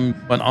become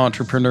an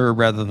entrepreneur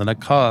rather than a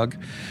cog,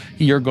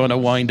 you're going to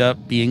wind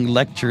up being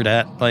lectured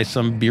at by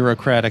some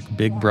bureaucratic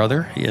big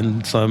brother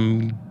in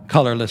some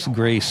colorless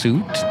gray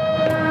suit.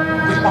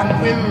 With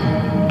one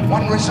will,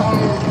 one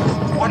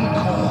resolve, one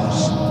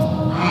cause,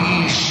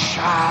 he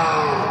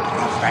shall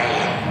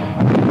prevail.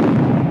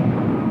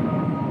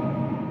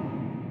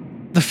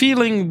 The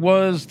feeling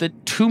was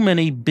that too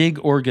many big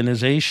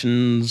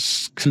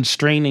organizations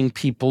constraining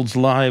people's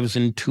lives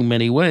in too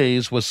many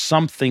ways was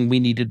something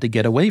we needed to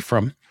get away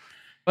from.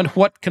 But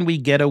what can we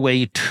get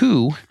away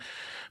to?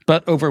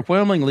 But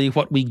overwhelmingly,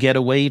 what we get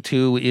away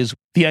to is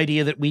the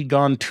idea that we'd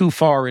gone too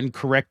far in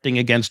correcting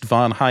against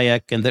von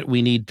Hayek and that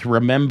we need to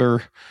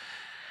remember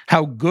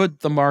how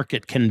good the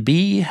market can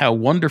be, how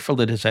wonderful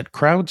it is at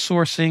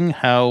crowdsourcing,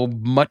 how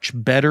much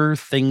better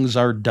things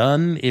are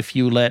done if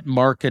you let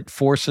market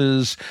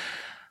forces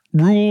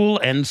rule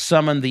and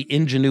summon the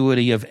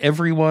ingenuity of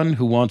everyone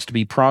who wants to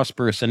be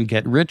prosperous and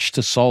get rich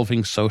to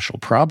solving social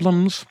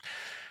problems.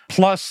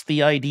 Plus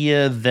the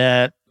idea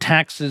that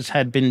taxes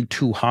had been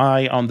too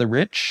high on the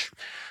rich,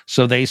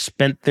 so they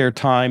spent their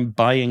time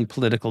buying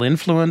political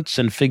influence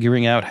and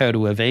figuring out how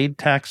to evade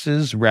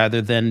taxes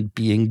rather than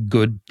being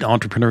good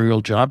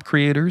entrepreneurial job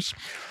creators.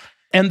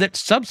 And that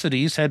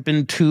subsidies had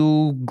been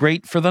too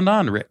great for the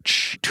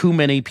non-rich. Too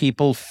many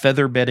people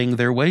feather-bedding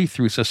their way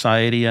through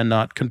society and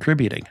not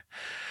contributing.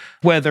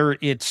 Whether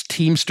it's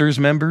Teamsters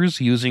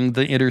members using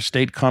the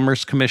Interstate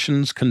Commerce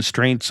Commission's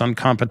constraints on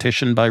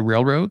competition by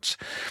railroads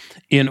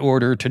in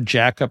order to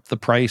jack up the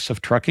price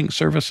of trucking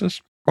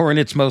services, or in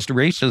its most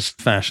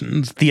racist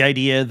fashions, the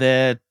idea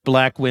that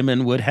black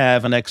women would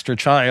have an extra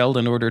child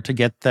in order to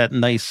get that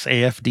nice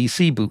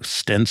AFDC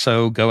boost and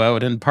so go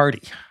out and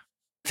party.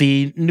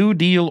 The New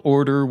Deal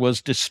order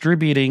was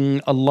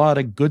distributing a lot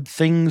of good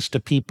things to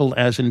people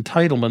as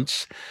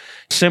entitlements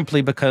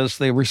simply because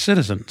they were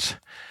citizens.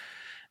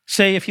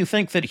 Say, if you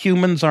think that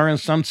humans are in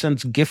some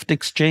sense gift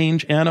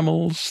exchange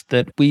animals,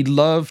 that we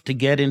love to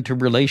get into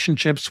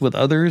relationships with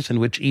others in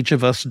which each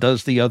of us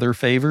does the other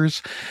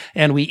favors,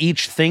 and we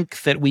each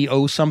think that we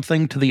owe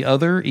something to the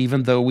other,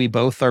 even though we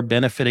both are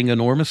benefiting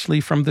enormously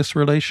from this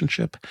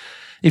relationship.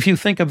 If you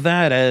think of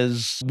that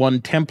as one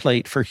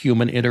template for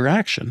human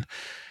interaction,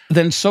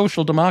 then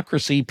social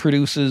democracy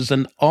produces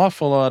an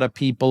awful lot of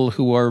people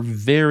who are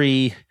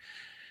very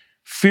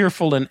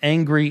fearful and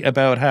angry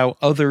about how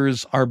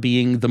others are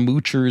being the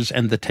moochers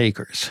and the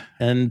takers.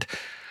 And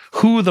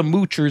who the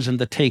moochers and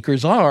the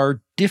takers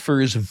are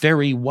differs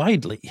very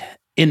widely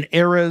in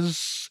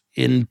eras,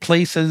 in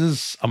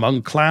places,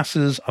 among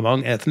classes,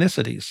 among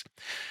ethnicities.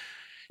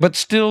 But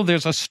still,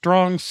 there's a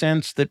strong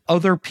sense that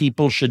other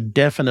people should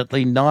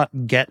definitely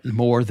not get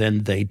more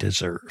than they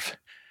deserve.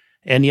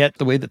 And yet,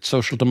 the way that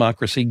social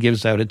democracy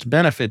gives out its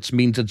benefits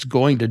means it's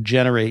going to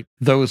generate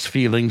those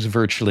feelings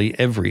virtually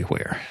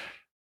everywhere.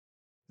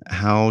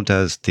 How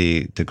does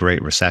the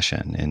Great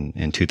Recession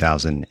in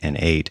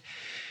 2008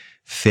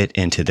 fit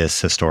into this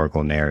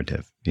historical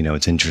narrative? You know,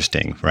 it's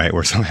interesting, right?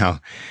 Where somehow,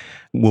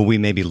 will we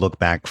maybe look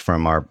back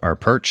from our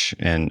perch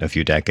in a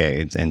few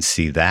decades and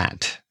see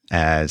that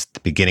as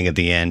the beginning of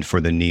the end for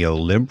the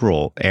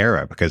neoliberal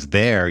era? Because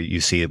there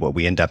you see what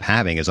we end up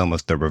having is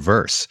almost the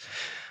reverse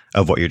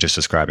of what you're just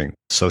describing.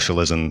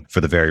 Socialism for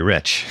the very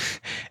rich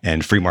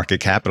and free market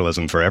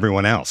capitalism for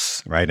everyone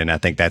else, right? And I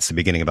think that's the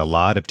beginning of a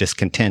lot of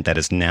discontent that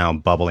is now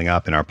bubbling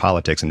up in our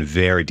politics in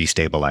very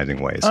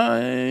destabilizing ways.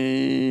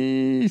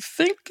 I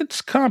think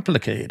it's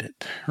complicated,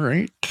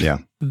 right? Yeah.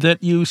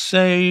 That you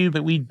say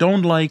that we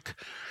don't like,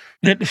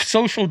 that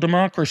social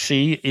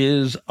democracy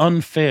is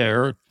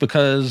unfair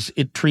because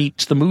it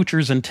treats the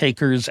moochers and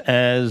takers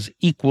as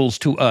equals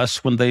to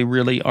us when they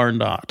really are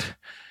not.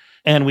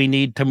 And we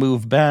need to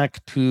move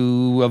back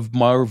to a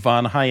more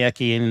von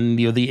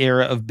Hayekian, the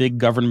era of big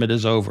government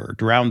is over,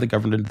 drown the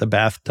government into the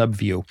bathtub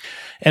view,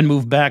 and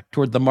move back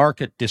toward the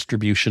market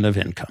distribution of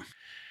income.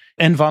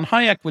 And von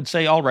Hayek would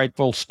say, all right,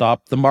 full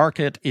stop, the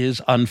market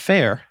is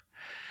unfair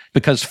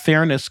because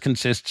fairness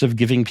consists of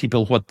giving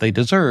people what they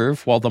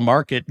deserve, while the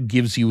market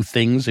gives you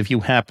things if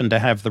you happen to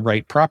have the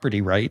right property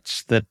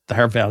rights that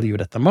are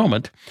valued at the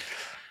moment.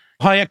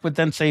 Hayek would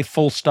then say,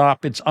 full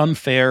stop, it's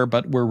unfair,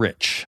 but we're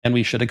rich, and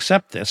we should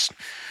accept this.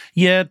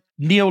 Yet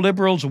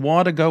neoliberals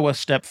want to go a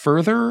step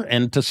further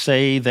and to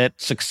say that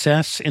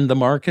success in the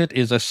market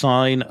is a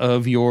sign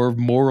of your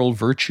moral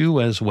virtue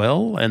as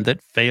well, and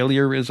that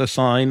failure is a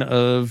sign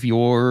of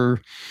your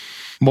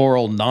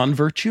moral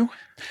non-virtue,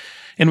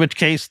 in which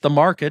case the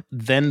market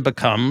then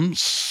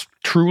becomes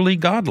truly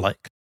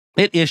godlike.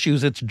 It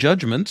issues its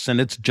judgments, and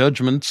its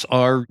judgments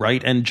are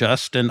right and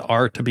just and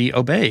are to be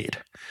obeyed.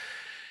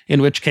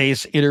 In which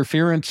case,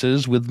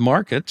 interferences with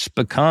markets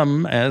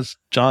become, as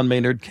John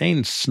Maynard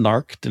Keynes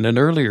snarked in an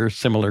earlier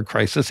similar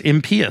crisis,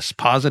 impious,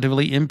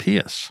 positively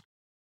impious.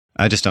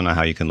 I just don't know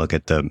how you can look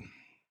at the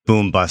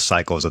boom-bust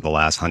cycles of the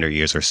last 100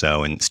 years or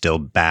so and still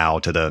bow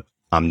to the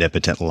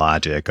omnipotent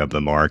logic of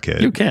the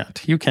market. You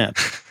can't.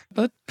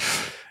 But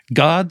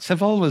Gods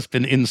have always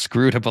been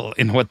inscrutable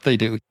in what they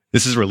do.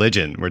 This is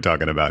religion we're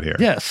talking about here.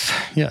 Yes,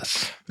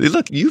 yes.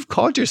 Look, you've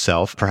called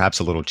yourself, perhaps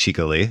a little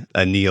cheekily,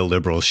 a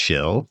neoliberal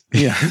shill.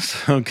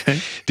 Yes, okay.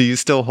 Do you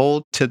still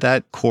hold to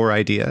that core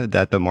idea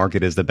that the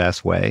market is the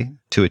best way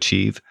to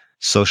achieve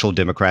social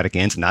democratic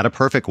ends? Not a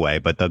perfect way,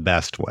 but the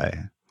best way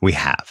we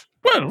have.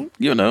 Well,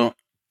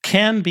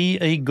 can be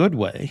a good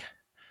way.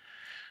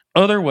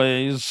 Other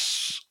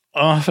ways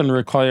often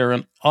require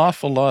an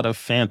awful lot of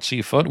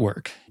fancy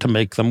footwork to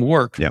make them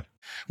work. Yep.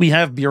 We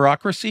have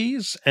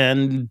bureaucracies,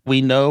 and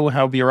we know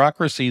how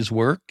bureaucracies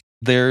work.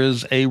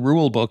 There's a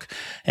rule book,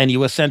 and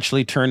you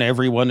essentially turn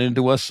everyone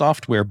into a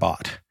software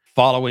bot,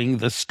 following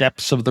the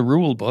steps of the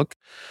rule book.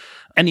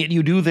 And yet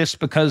you do this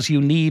because you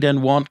need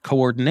and want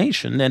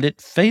coordination, and it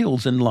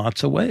fails in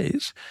lots of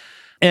ways.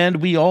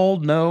 And we all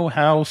know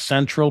how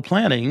central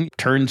planning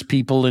turns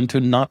people into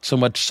not so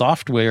much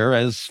software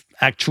as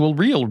actual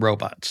real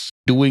robots,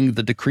 doing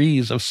the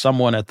decrees of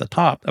someone at the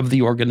top of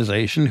the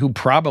organization who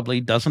probably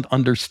doesn't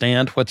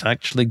understand what's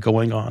actually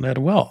going on at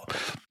all.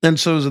 And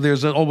so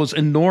there's always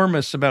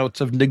enormous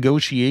amounts of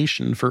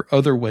negotiation for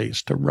other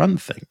ways to run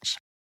things.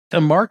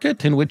 A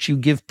market in which you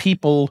give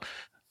people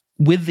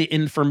with the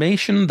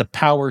information, the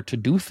power to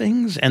do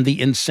things, and the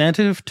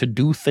incentive to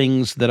do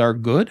things that are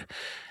good,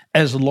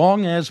 as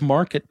long as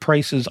market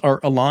prices are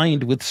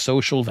aligned with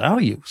social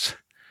values.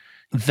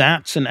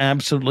 That's an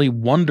absolutely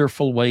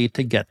wonderful way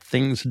to get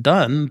things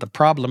done. The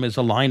problem is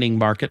aligning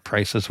market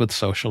prices with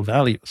social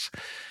values.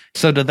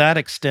 So to that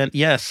extent,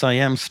 yes, I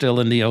am still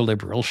a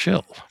neoliberal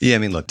shill. Yeah, I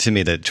mean, look, to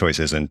me, the choice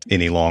isn't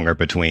any longer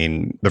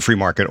between the free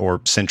market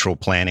or central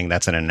planning.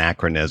 That's an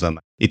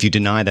anachronism. If you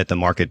deny that the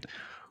market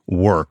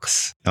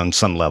works on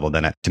some level,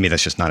 then to me,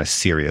 that's just not a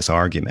serious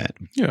argument.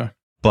 Yeah.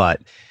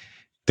 But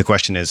the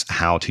question is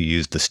how to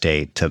use the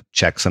state to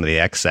check some of the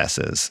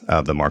excesses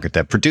of the market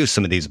that produce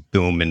some of these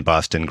boom and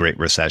bust and great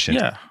recessions.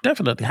 Yeah,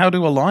 definitely. How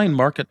to align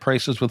market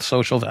prices with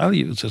social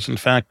values is, in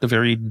fact, a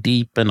very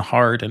deep and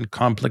hard and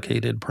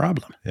complicated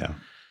problem. Yeah.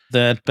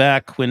 That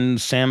back when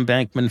Sam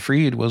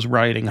Bankman-Fried was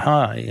riding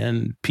high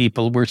and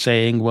people were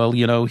saying, well,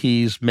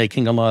 he's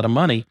making a lot of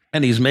money,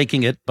 and he's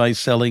making it by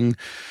selling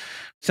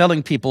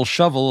people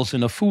shovels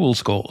in a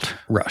fool's gold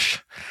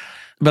rush.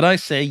 But I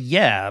say,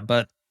 yeah,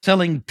 but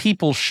selling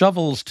people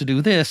shovels to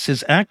do this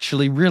is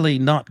actually really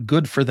not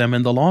good for them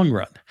in the long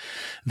run.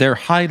 They're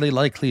highly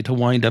likely to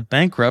wind up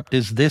bankrupt.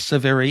 Is this a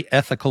very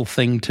ethical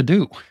thing to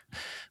do?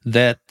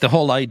 That the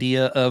whole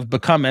idea of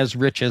become as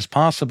rich as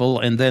possible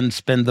and then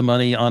spend the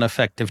money on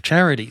effective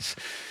charities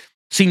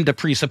seemed to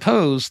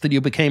presuppose that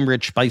you became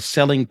rich by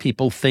selling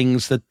people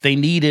things that they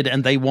needed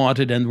and they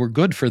wanted and were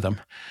good for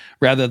them,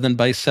 rather than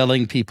by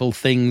selling people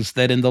things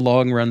that in the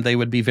long run they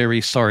would be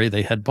very sorry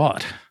they had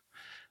bought.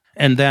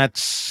 And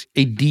that's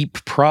a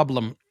deep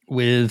problem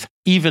with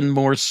even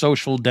more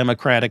social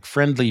democratic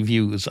friendly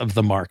views of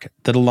the market,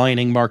 that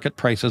aligning market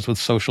prices with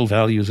social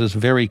values is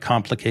very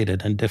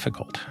complicated and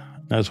difficult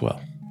as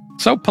well.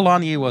 So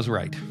Polanyi was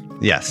right.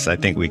 Yes, I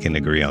think we can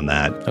agree on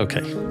that.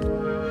 Okay.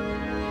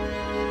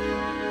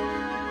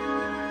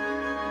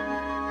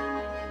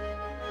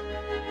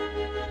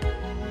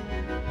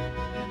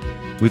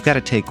 We've got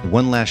to take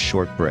one last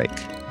short break.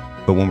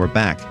 But when we're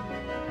back,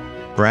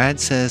 Brad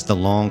says the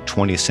long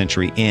 20th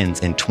century ends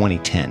in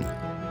 2010.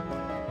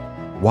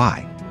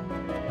 Why?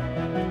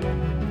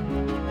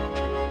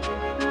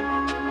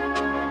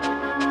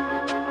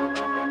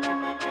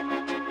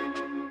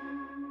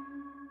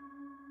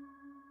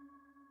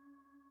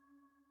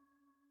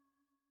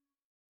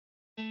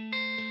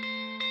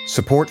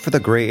 Support for the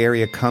Gray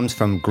Area comes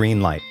from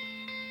Greenlight.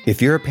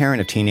 If you're a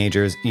parent of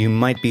teenagers, you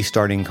might be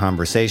starting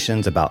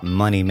conversations about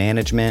money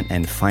management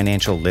and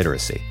financial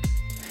literacy.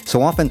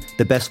 So often,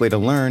 the best way to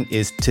learn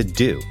is to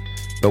do.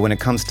 But when it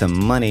comes to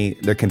money,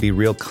 there can be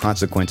real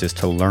consequences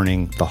to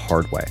learning the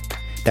hard way.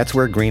 That's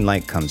where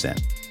Greenlight comes in.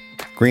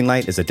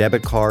 Greenlight is a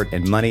debit card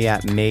and money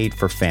app made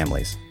for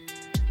families.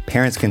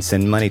 Parents can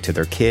send money to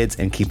their kids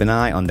and keep an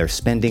eye on their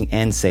spending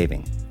and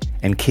saving.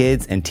 And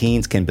kids and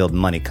teens can build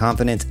money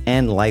confidence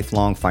and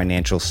lifelong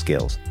financial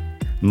skills.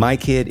 My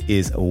kid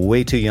is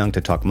way too young to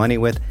talk money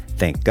with,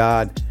 thank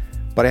God.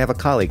 But I have a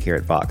colleague here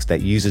at Vox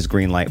that uses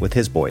Greenlight with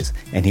his boys,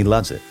 and he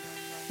loves it.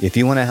 If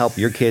you want to help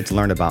your kids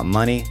learn about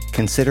money,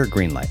 consider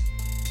Greenlight.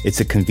 It's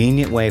a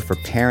convenient way for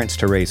parents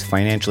to raise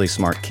financially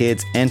smart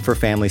kids and for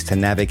families to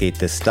navigate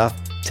this stuff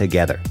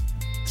together.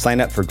 Sign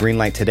up for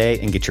Greenlight today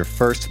and get your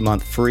first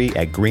month free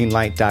at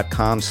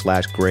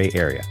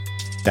greenlight.com/grayarea.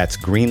 That's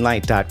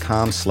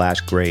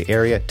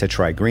greenlight.com/grayarea to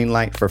try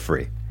Greenlight for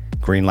free.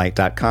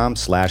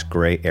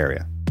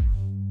 greenlight.com/grayarea.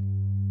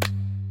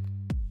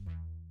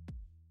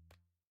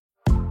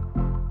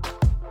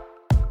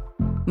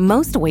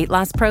 Most weight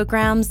loss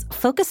programs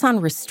focus on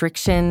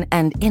restriction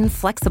and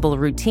inflexible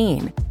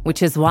routine,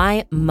 which is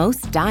why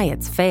most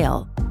diets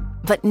fail.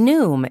 But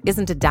Noom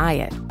isn't a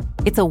diet.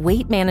 It's a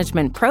weight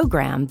management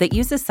program that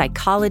uses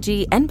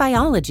psychology and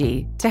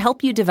biology to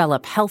help you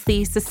develop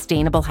healthy,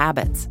 sustainable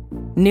habits.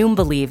 Noom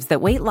believes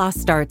that weight loss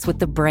starts with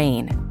the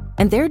brain.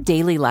 And their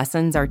daily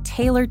lessons are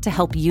tailored to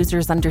help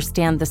users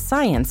understand the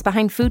science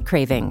behind food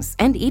cravings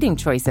and eating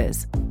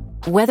choices.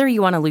 Whether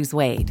you want to lose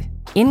weight,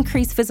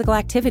 increase physical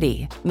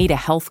activity, meet a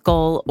health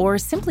goal, or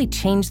simply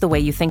change the way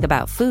you think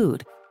about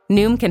food,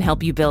 Noom can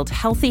help you build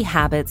healthy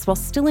habits while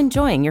still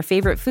enjoying your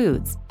favorite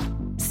foods.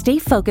 Stay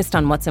focused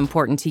on what's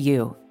important to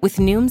you with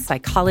Noom's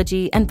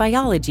psychology and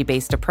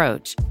biology-based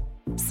approach.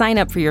 Sign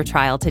up for your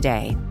trial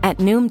today at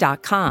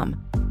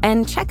Noom.com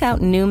and check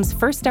out Noom's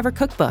first ever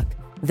cookbook,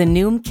 The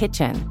Noom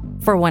Kitchen,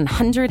 for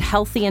 100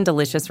 healthy and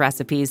delicious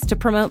recipes to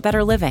promote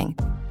better living.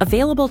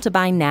 Available to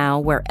buy now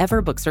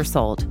wherever books are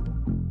sold.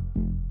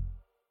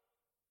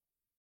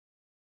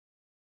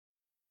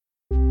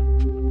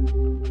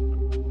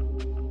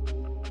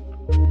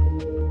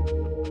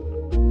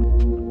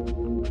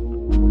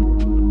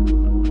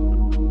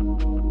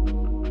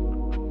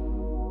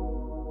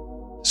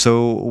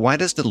 So why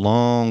does the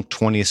long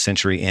 20th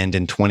century end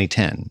in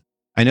 2010?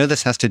 I know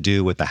this has to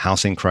do with the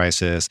housing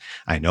crisis.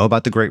 I know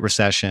about the Great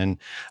Recession,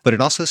 but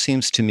it also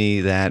seems to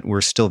me that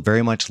we're still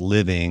very much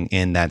living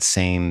in that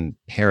same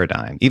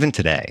paradigm, even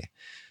today.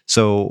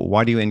 So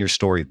why do you end your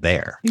story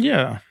there?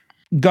 Yeah.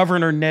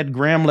 Governor Ned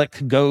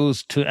Gramlich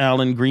goes to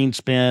Alan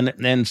Greenspan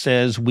and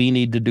says, we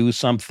need to do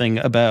something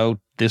about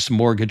this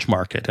mortgage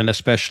market, and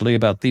especially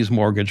about these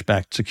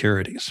mortgage-backed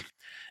securities.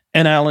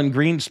 And Alan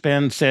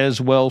Greenspan says,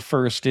 well,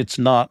 first, it's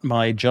not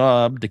my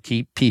job to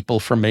keep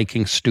people from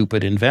making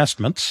stupid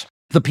investments.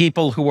 The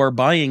people who are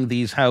buying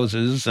these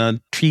houses,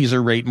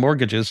 teaser rate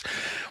mortgages,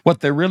 what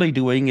they're really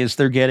doing is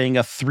they're getting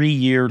a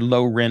 3-year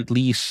low rent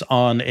lease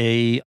on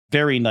a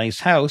very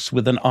nice house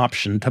with an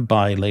option to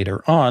buy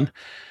later on.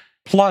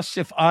 Plus,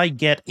 if I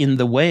get in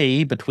the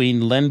way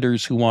between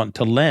lenders who want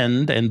to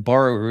lend and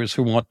borrowers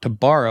who want to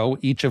borrow,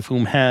 each of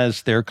whom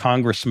has their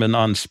congressman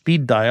on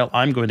speed dial,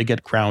 I'm going to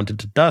get ground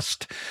to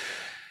dust.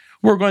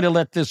 We're going to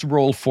let this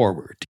roll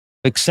forward,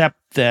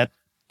 except that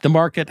the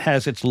market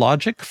has its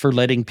logic for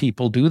letting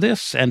people do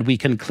this, and we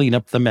can clean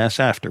up the mess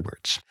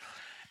afterwards.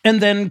 And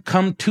then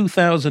come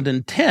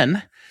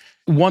 2010,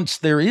 once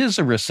there is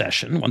a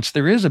recession, once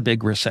there is a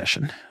big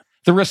recession,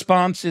 the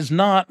response is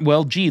not,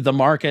 well, gee, the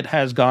market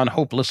has gone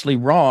hopelessly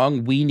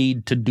wrong. We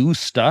need to do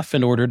stuff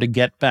in order to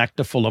get back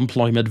to full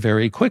employment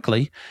very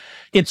quickly.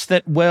 It's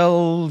that,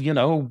 well,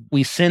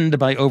 we sinned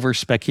by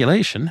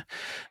over-speculation,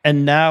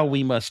 and now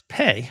we must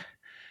pay.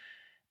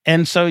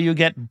 And so you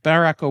get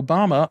Barack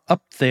Obama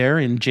up there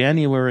in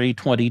January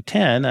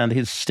 2010 on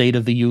his State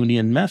of the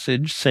Union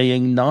message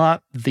saying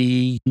not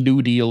the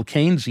New Deal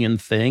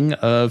Keynesian thing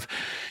of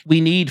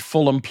we need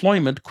full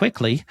employment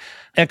quickly.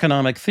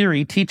 Economic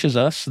theory teaches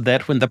us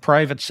that when the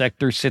private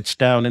sector sits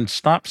down and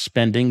stops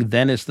spending,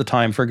 then is the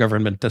time for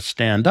government to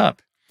stand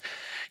up.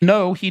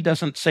 No, he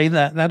doesn't say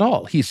that at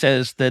all. He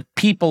says that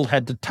people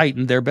had to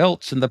tighten their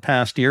belts in the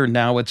past year.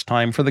 Now it's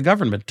time for the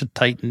government to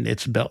tighten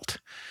its belt.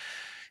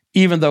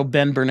 Even though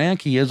Ben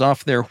Bernanke is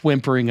off there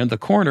whimpering in the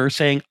corner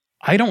saying,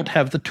 I don't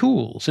have the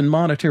tools in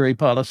monetary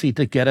policy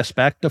to get us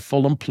back to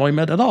full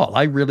employment at all.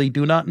 I really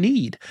do not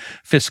need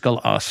fiscal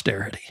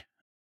austerity.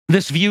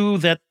 This view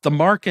that the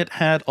market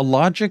had a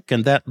logic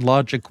and that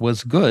logic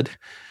was good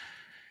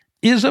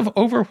is of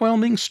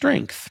overwhelming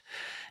strength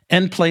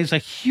and plays a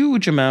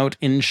huge amount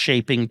in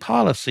shaping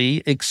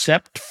policy,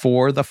 except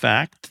for the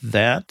fact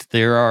that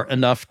there are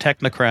enough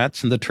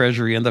technocrats in the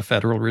Treasury and the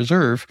Federal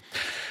Reserve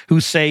who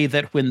say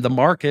that when the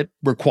market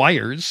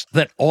requires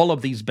that all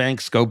of these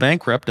banks go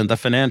bankrupt and the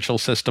financial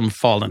system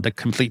fall into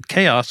complete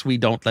chaos, we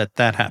don't let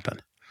that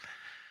happen.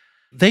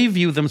 They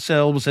view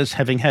themselves as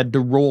having had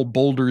to roll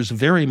boulders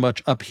very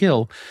much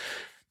uphill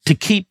to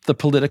keep the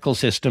political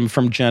system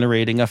from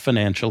generating a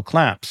financial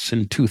collapse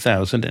in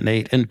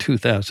 2008 and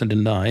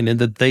 2009, and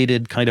that they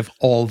did kind of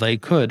all they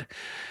could.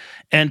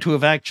 And to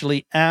have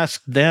actually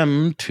asked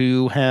them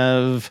to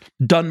have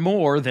done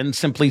more than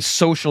simply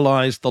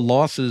socialize the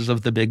losses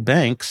of the big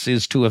banks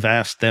is to have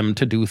asked them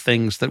to do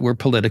things that were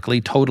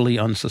politically totally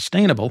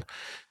unsustainable,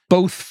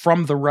 both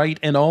from the right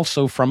and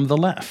also from the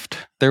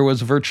left. There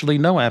was virtually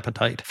no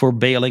appetite for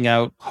bailing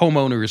out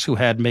homeowners who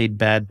had made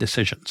bad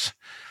decisions.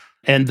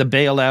 And the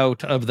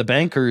bailout of the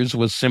bankers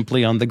was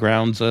simply on the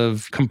grounds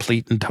of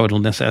complete and total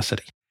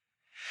necessity.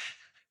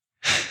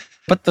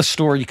 But the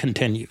story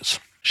continues,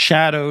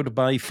 shadowed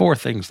by 4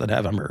 things that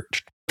have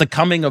emerged. The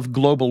coming of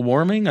global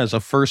warming as a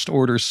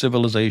first-order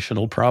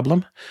civilizational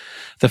problem,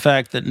 the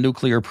fact that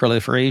nuclear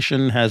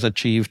proliferation has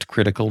achieved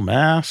critical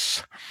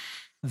mass,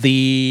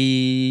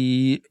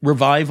 the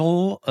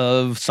revival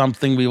of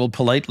something we will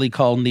politely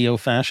call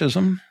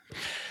neo-fascism,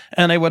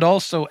 and I would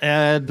also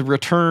add the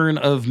return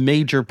of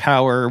major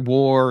power,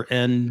 war,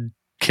 and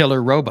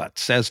killer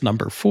robots as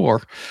number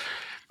 4,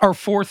 are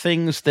 4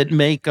 things that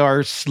make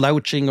our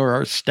slouching or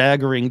our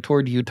staggering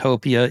toward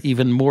utopia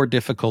even more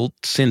difficult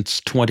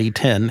since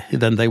 2010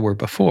 than they were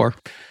before.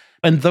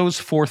 And those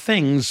 4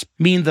 things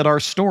mean that our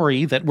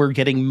story, that we're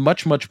getting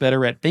much, much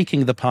better at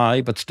baking the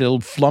pie, but still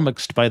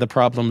flummoxed by the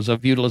problems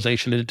of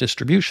utilization and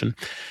distribution,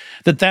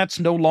 that's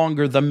no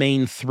longer the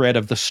main thread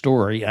of the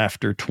story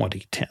after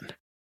 2010.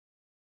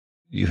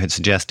 You had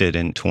suggested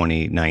in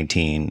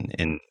 2019,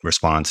 in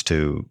response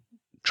to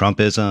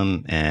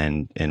Trumpism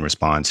and in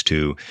response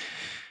to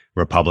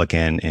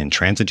Republican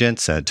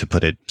intransigence, to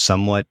put it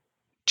somewhat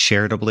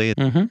charitably,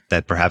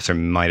 that perhaps there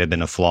might have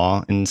been a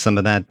flaw in some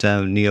of that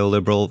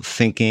neoliberal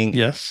thinking.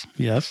 Yes.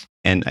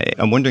 And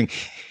I'm wondering,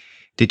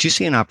 did you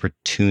see an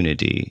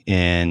opportunity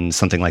in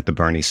something like the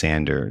Bernie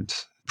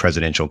Sanders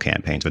presidential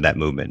campaigns or that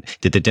movement?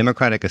 Did the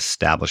Democratic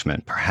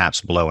establishment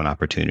perhaps blow an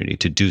opportunity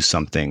to do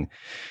something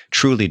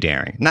truly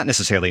daring? Not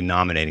necessarily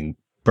nominating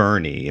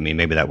Bernie. I mean,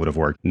 maybe that would have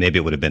worked. Maybe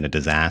it would have been a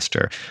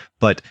disaster.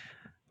 But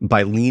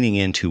by leaning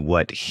into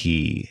what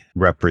he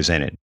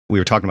represented, we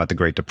were talking about the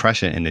Great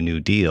Depression and the New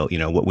Deal.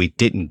 What we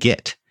didn't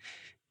get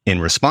in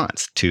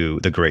response to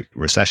the Great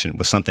Recession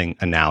was something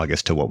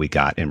analogous to what we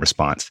got in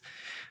response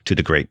to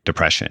the Great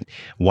Depression.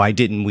 Why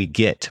didn't we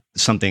get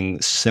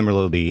something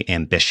similarly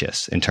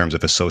ambitious in terms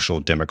of a social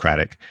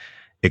democratic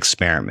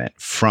experiment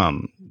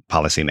from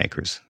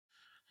policymakers?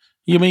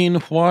 You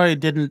mean, why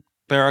didn't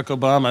Barack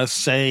Obama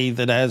say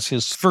that as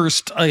his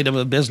first item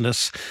of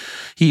business,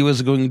 he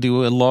was going to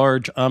do a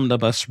large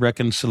omnibus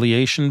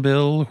reconciliation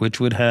bill, which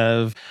would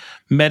have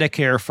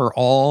Medicare for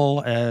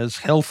all as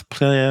health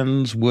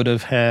plans, would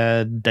have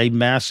had a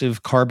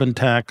massive carbon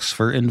tax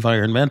for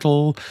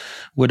environmental,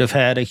 would have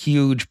had a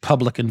huge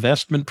public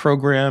investment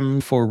program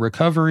for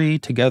recovery,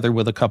 together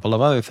with a couple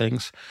of other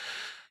things.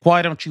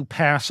 Why don't you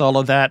pass all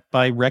of that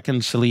by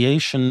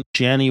reconciliation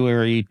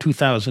January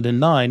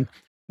 2009?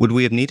 Would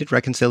we have needed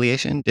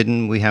reconciliation?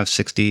 Didn't we have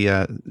 60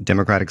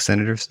 Democratic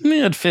senators? We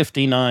had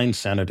 59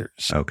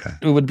 senators. Okay.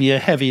 It would be a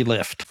heavy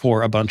lift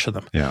for a bunch of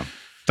them. Yeah.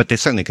 But they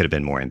certainly could have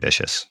been more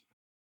ambitious.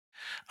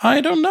 I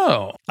don't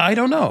know.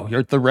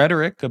 The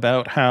rhetoric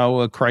about how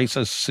a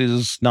crisis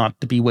is not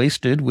to be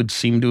wasted would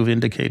seem to have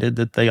indicated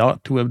that they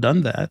ought to have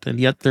done that, and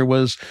yet there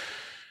was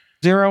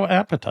zero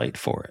appetite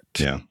for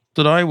it. Yeah.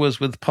 That I was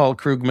with Paul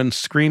Krugman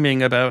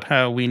screaming about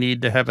how we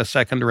need to have a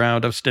second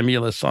round of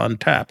stimulus on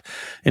tap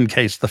in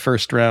case the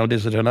first round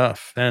isn't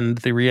enough. And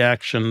the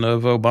reaction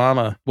of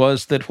Obama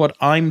was that what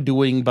I'm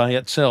doing by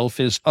itself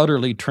is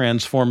utterly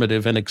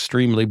transformative and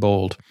extremely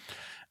bold.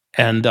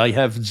 And I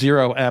have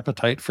zero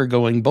appetite for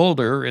going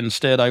bolder.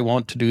 Instead, I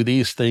want to do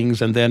these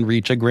things and then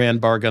reach a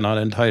grand bargain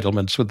on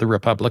entitlements with the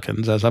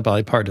Republicans as a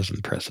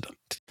bipartisan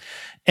president.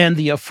 And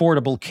the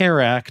Affordable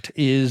Care Act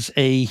is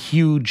a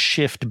huge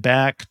shift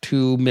back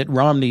to Mitt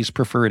Romney's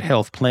preferred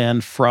health plan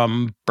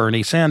from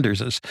Bernie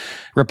Sanders's.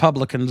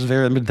 Republicans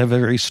have a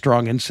very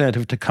strong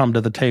incentive to come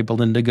to the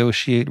table and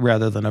negotiate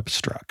rather than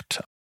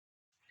obstruct.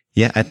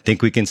 Yeah, I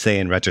think we can say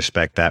in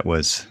retrospect that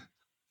was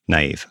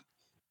naive.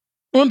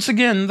 Once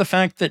again, the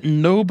fact that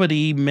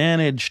nobody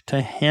managed to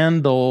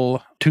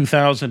handle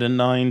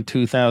 2009,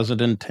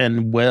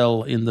 2010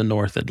 well in the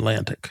North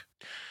Atlantic.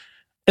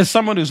 As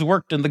someone who's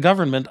worked in the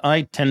government,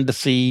 I tend to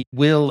see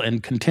will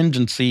and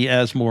contingency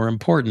as more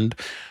important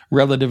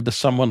relative to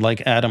someone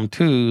like Adam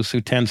Tooze, who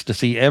tends to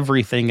see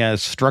everything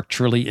as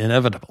structurally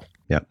inevitable.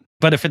 Yep.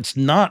 But if it's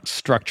not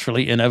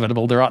structurally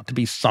inevitable, there ought to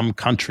be some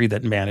country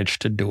that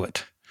managed to do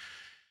it.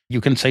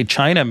 You can say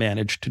China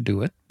managed to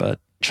do it, but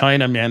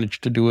China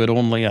managed to do it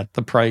only at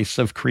the price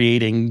of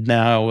creating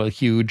now a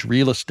huge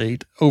real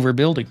estate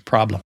overbuilding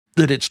problem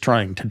that it's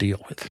trying to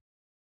deal with.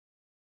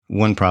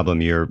 One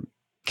problem you're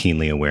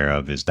keenly aware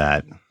of is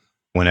that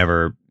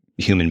whenever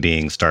human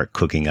beings start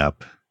cooking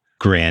up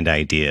grand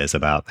ideas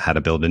about how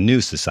to build a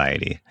new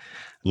society,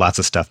 lots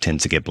of stuff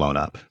tends to get blown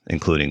up,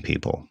 including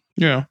people.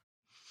 Yeah.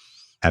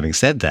 Having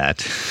said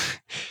that,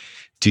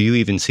 do you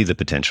even see the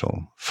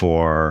potential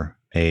for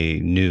a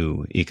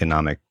new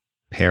economic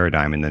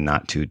paradigm in the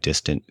not too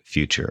distant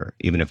future,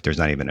 even if there's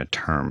not even a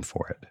term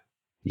for it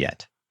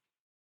yet?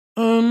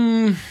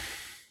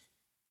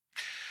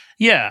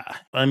 Yeah.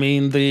 I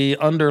mean, the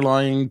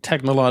underlying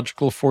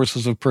technological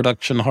forces of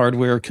production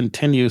hardware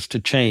continues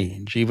to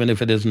change, even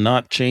if it is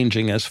not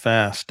changing as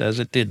fast as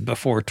it did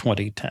before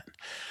 2010.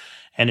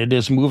 And it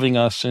is moving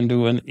us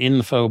into an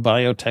info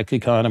biotech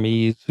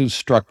economy whose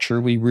structure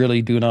we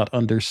really do not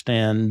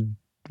understand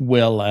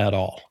well at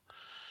all.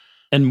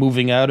 And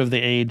moving out of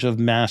the age of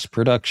mass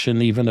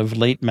production, even of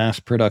late mass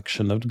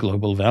production of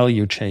global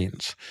value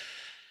chains.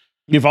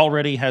 You've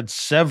already had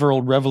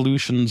several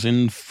revolutions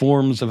in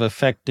forms of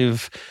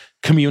effective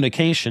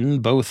communication,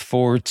 both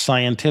for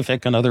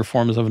scientific and other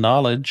forms of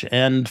knowledge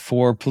and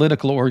for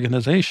political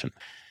organization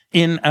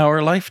in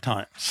our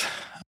lifetimes.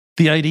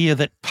 The idea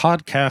that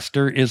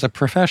podcaster is a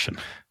profession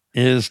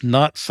is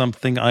not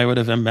something I would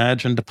have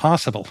imagined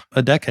possible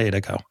a decade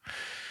ago.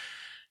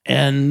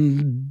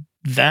 And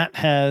that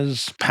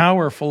has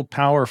powerful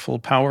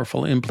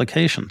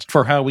implications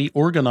for how we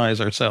organize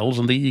ourselves,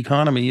 and the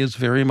economy is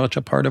very much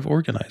a part of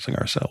organizing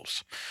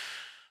ourselves.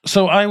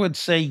 So I would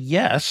say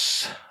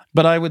yes,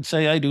 but I would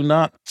say I do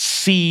not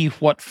see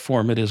what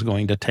form it is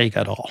going to take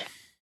at all.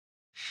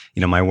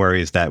 My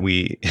worry is that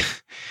we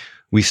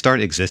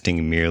start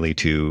existing merely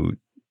to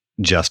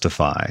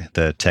justify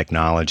the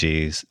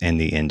technologies and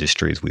the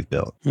industries we've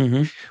built.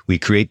 Mm-hmm. We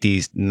create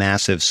these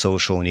massive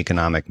social and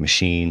economic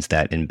machines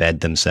that embed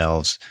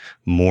themselves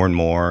more and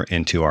more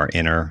into our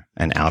inner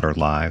and outer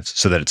lives,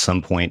 so that at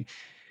some point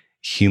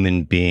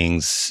human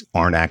beings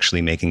aren't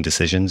actually making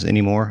decisions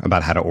anymore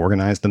about how to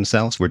organize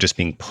themselves. We're just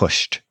being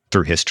pushed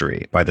through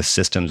history by the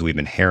systems we've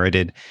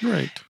inherited,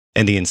 Right.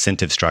 and the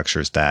incentive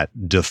structures that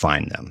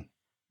define them.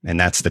 And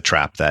that's the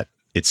trap that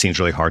it seems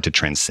really hard to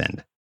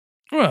transcend.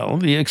 Well,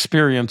 the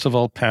experience of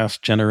all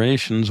past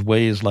generations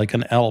weighs like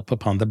an Alp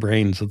upon the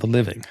brains of the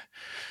living.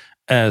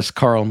 As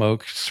Karl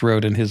Marx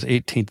wrote in his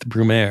 18th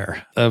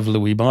Brumaire of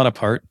Louis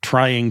Bonaparte,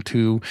 trying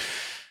to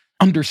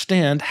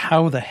understand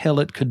how the hell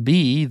it could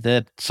be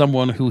that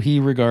someone who he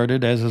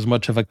regarded as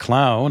much of a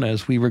clown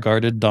as we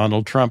regarded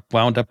Donald Trump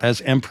wound up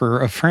as Emperor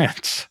of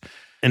France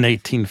in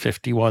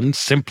 1851,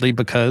 simply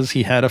because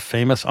he had a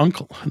famous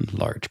uncle, in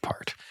large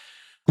part.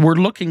 We're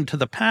looking to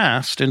the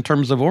past in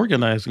terms of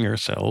organizing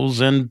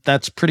ourselves, and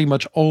that's pretty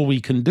much all we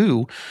can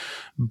do.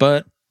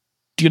 But,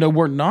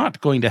 we're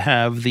not going to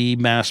have the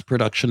mass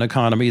production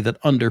economy that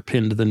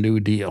underpinned the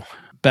New Deal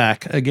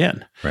back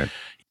again. Right.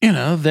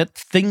 That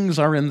things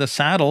are in the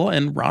saddle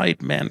and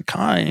ride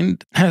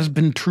mankind has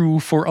been true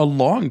for a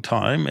long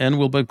time and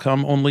will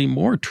become only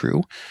more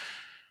true.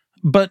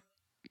 But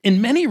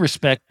in many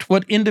respects,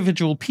 what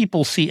individual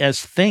people see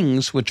as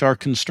things which are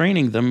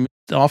constraining them,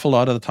 an awful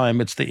lot of the time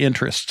it's the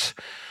interests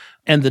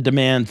and the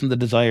demands and the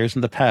desires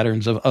and the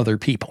patterns of other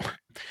people.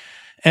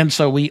 And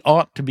so we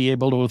ought to be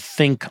able to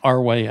think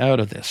our way out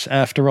of this.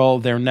 After all,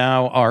 there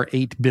now are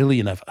 8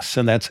 billion of us,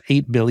 and that's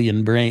 8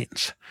 billion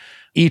brains,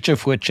 each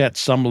of which at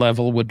some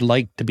level would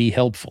like to be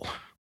helpful.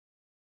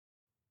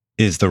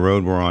 Is the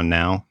road we're on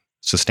now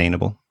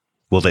sustainable?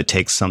 Will it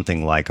take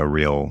something like a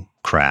real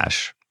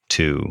crash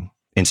to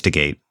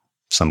instigate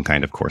some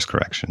kind of course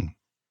correction?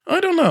 I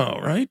don't know,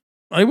 right?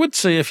 I would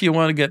say if you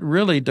want to get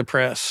really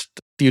depressed,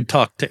 you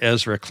talk to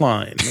Ezra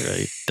Klein,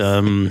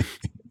 right?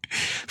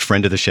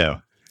 Friend of the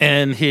show.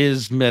 And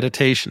his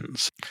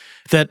meditations.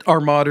 That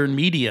our modern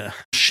media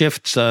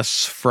shifts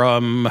us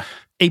from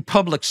a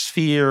public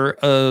sphere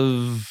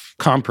of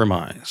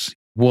compromise,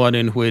 one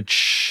in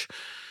which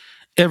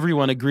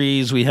everyone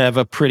agrees we have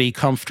a pretty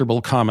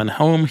comfortable common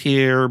home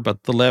here,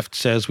 but the left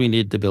says we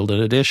need to build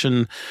an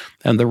addition,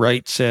 and the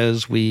right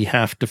says we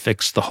have to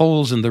fix the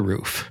holes in the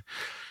roof,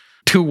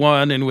 to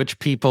one in which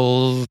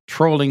people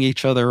trolling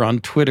each other on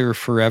Twitter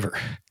forever.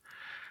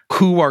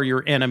 Who are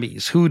your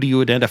enemies? Who do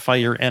you identify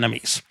your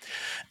enemies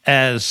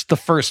as the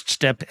first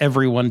step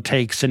everyone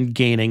takes in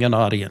gaining an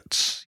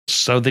audience,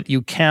 so that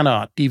you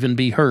cannot even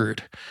be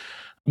heard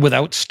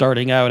without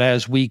starting out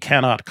as we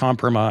cannot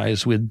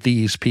compromise with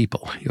these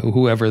people,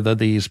 whoever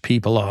these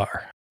people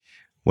are.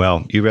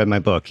 Well, you read my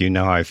book. You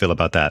know how I feel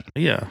about that.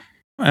 Yeah.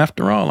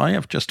 After all, I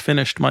have just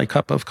finished my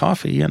cup of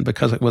coffee, and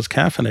because it was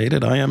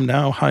caffeinated, I am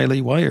now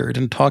highly wired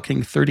and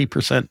talking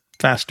 30%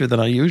 faster than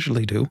I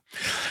usually do.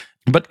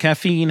 But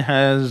caffeine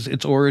has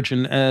its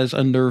origin as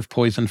a nerve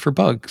poison for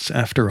bugs,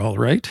 after all,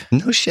 right?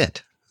 No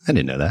shit. I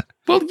didn't know that.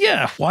 Well,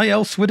 yeah, why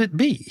else would it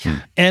be?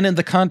 And in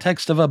the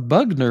context of a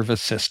bug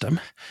nervous system,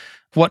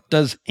 what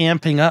does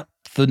amping up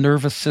the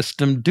nervous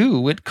system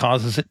do? It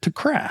causes it to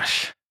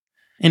crash.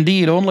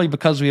 Indeed, only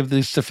because we have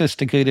these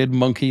sophisticated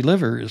monkey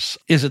livers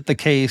is it the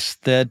case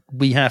that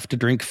we have to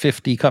drink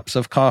 50 cups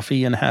of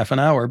coffee in half an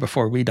hour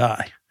before we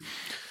die.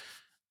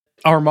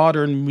 Our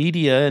modern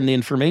media and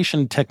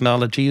information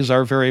technologies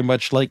are very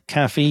much like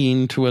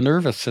caffeine to a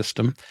nervous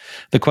system.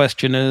 The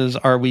question is,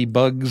 are we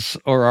bugs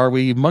or are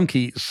we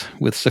monkeys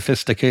with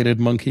sophisticated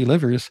monkey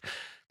livers?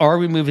 Are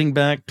we moving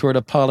back toward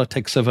a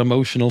politics of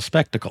emotional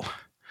spectacle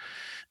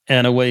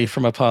and away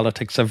from a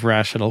politics of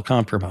rational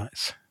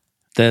compromise?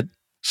 That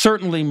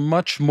certainly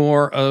much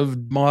more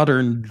of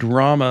modern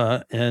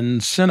drama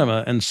and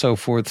cinema and so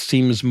forth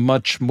seems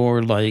much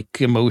more like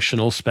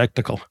emotional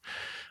spectacle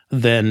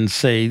than,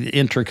 say,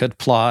 intricate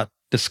plot,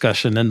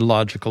 discussion, and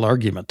logical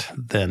argument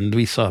than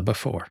we saw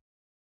before.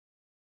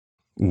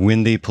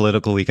 When the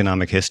political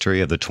economic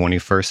history of the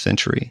 21st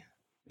century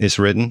is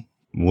written,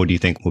 what do you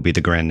think will be the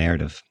grand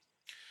narrative?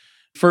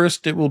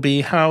 First, it will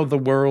be how the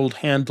world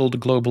handled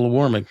global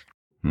warming,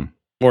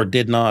 or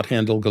did not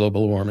handle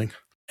global warming.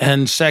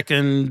 And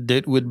second,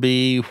 it would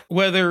be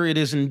whether it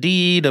is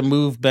indeed a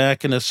move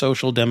back in a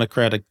social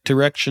democratic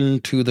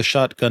direction to the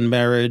shotgun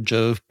marriage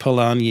of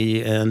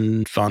Polanyi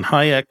and von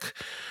Hayek,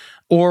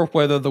 or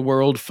whether the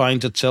world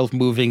finds itself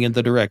moving in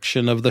the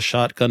direction of the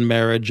shotgun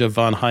marriage of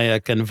von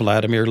Hayek and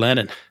Vladimir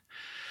Lenin,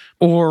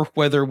 or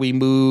whether we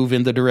move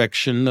in the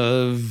direction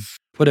of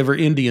whatever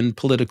Indian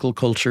political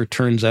culture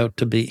turns out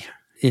to be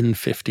in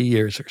 50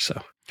 years or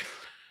so.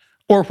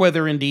 Or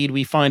whether indeed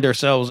we find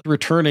ourselves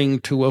returning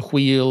to a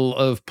wheel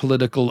of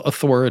political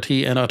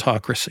authority and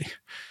autocracy,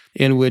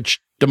 in which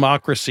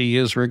democracy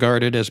is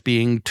regarded as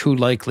being too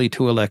likely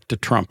to elect a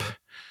Trump,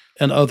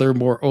 and other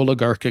more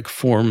oligarchic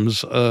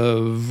forms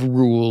of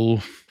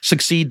rule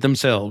succeed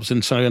themselves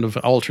in some kind of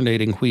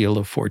alternating wheel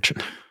of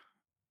fortune.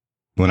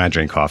 When I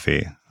drink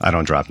coffee, I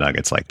don't drop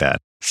nuggets like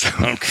that.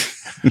 So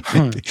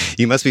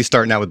you must be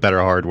starting out with better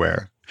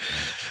hardware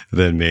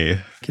than me.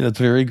 That's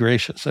very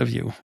gracious of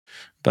you.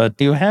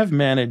 But you have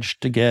managed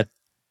to get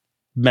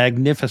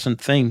magnificent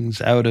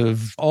things out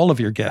of all of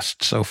your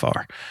guests so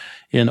far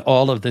in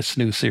all of this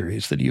new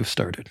series that you've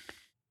started.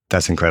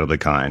 That's incredibly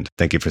kind.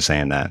 Thank you for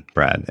saying that,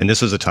 Brad. And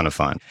this was a ton of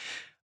fun.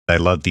 I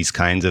love these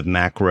kinds of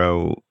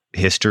macro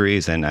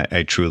histories, and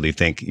I truly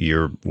think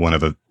you're one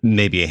of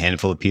maybe a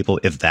handful of people,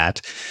 if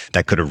that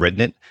could have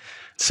written it.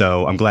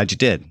 So I'm glad you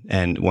did.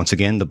 And once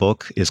again, the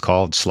book is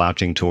called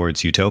Slouching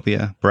Towards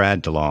Utopia.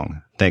 Brad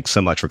DeLong, thanks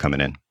so much for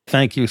coming in.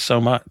 Thank you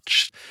so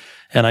much.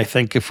 And I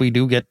think if we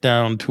do get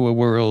down to a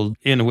world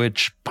in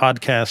which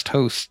podcast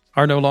hosts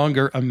are no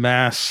longer a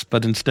mass,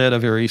 but instead a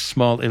very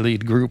small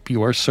elite group,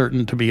 you are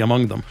certain to be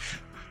among them.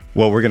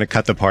 Well, we're going to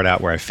cut the part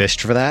out where I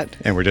fished for that,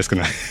 and we're just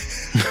going to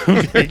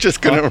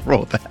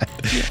roll that.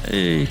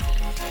 Yay.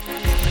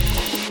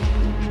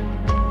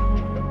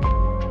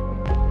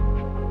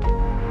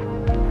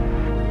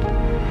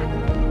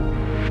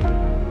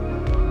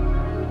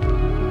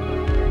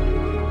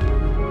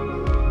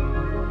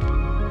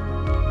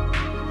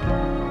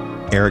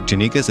 Eric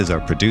Janicas is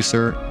our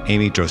producer.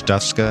 Amy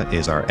Drozdowska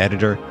is our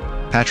editor.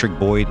 Patrick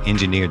Boyd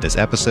engineered this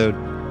episode.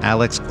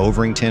 Alex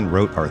Overington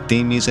wrote our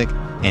theme music.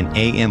 And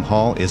A.M.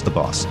 Hall is the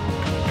boss.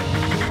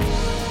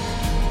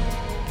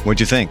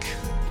 What'd you think?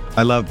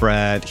 I love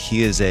Brad.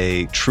 He is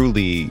a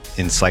truly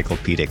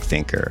encyclopedic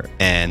thinker,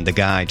 and the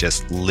guy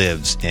just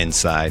lives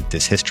inside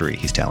this history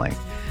he's telling.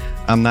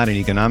 I'm not an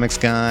economics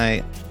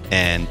guy,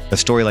 and a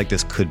story like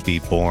this could be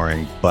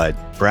boring, but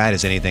Brad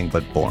is anything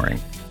but boring.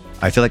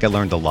 I feel like I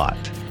learned a lot,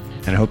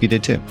 and I hope you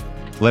did too.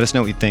 Let us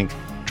know what you think.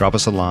 Drop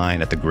us a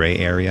line at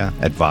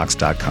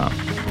thegrayarea@vox.com.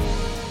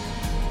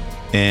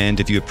 And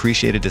if you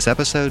appreciated this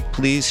episode,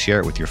 please share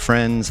it with your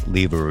friends,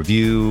 leave a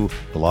review,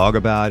 blog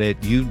about it.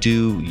 You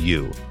do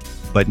you.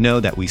 But know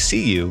that we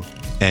see you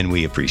and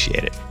we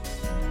appreciate it.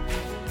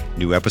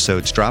 New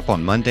episodes drop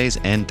on Mondays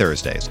and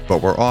Thursdays,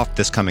 but we're off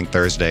this coming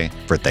Thursday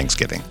for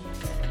Thanksgiving.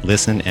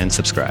 Listen and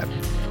subscribe.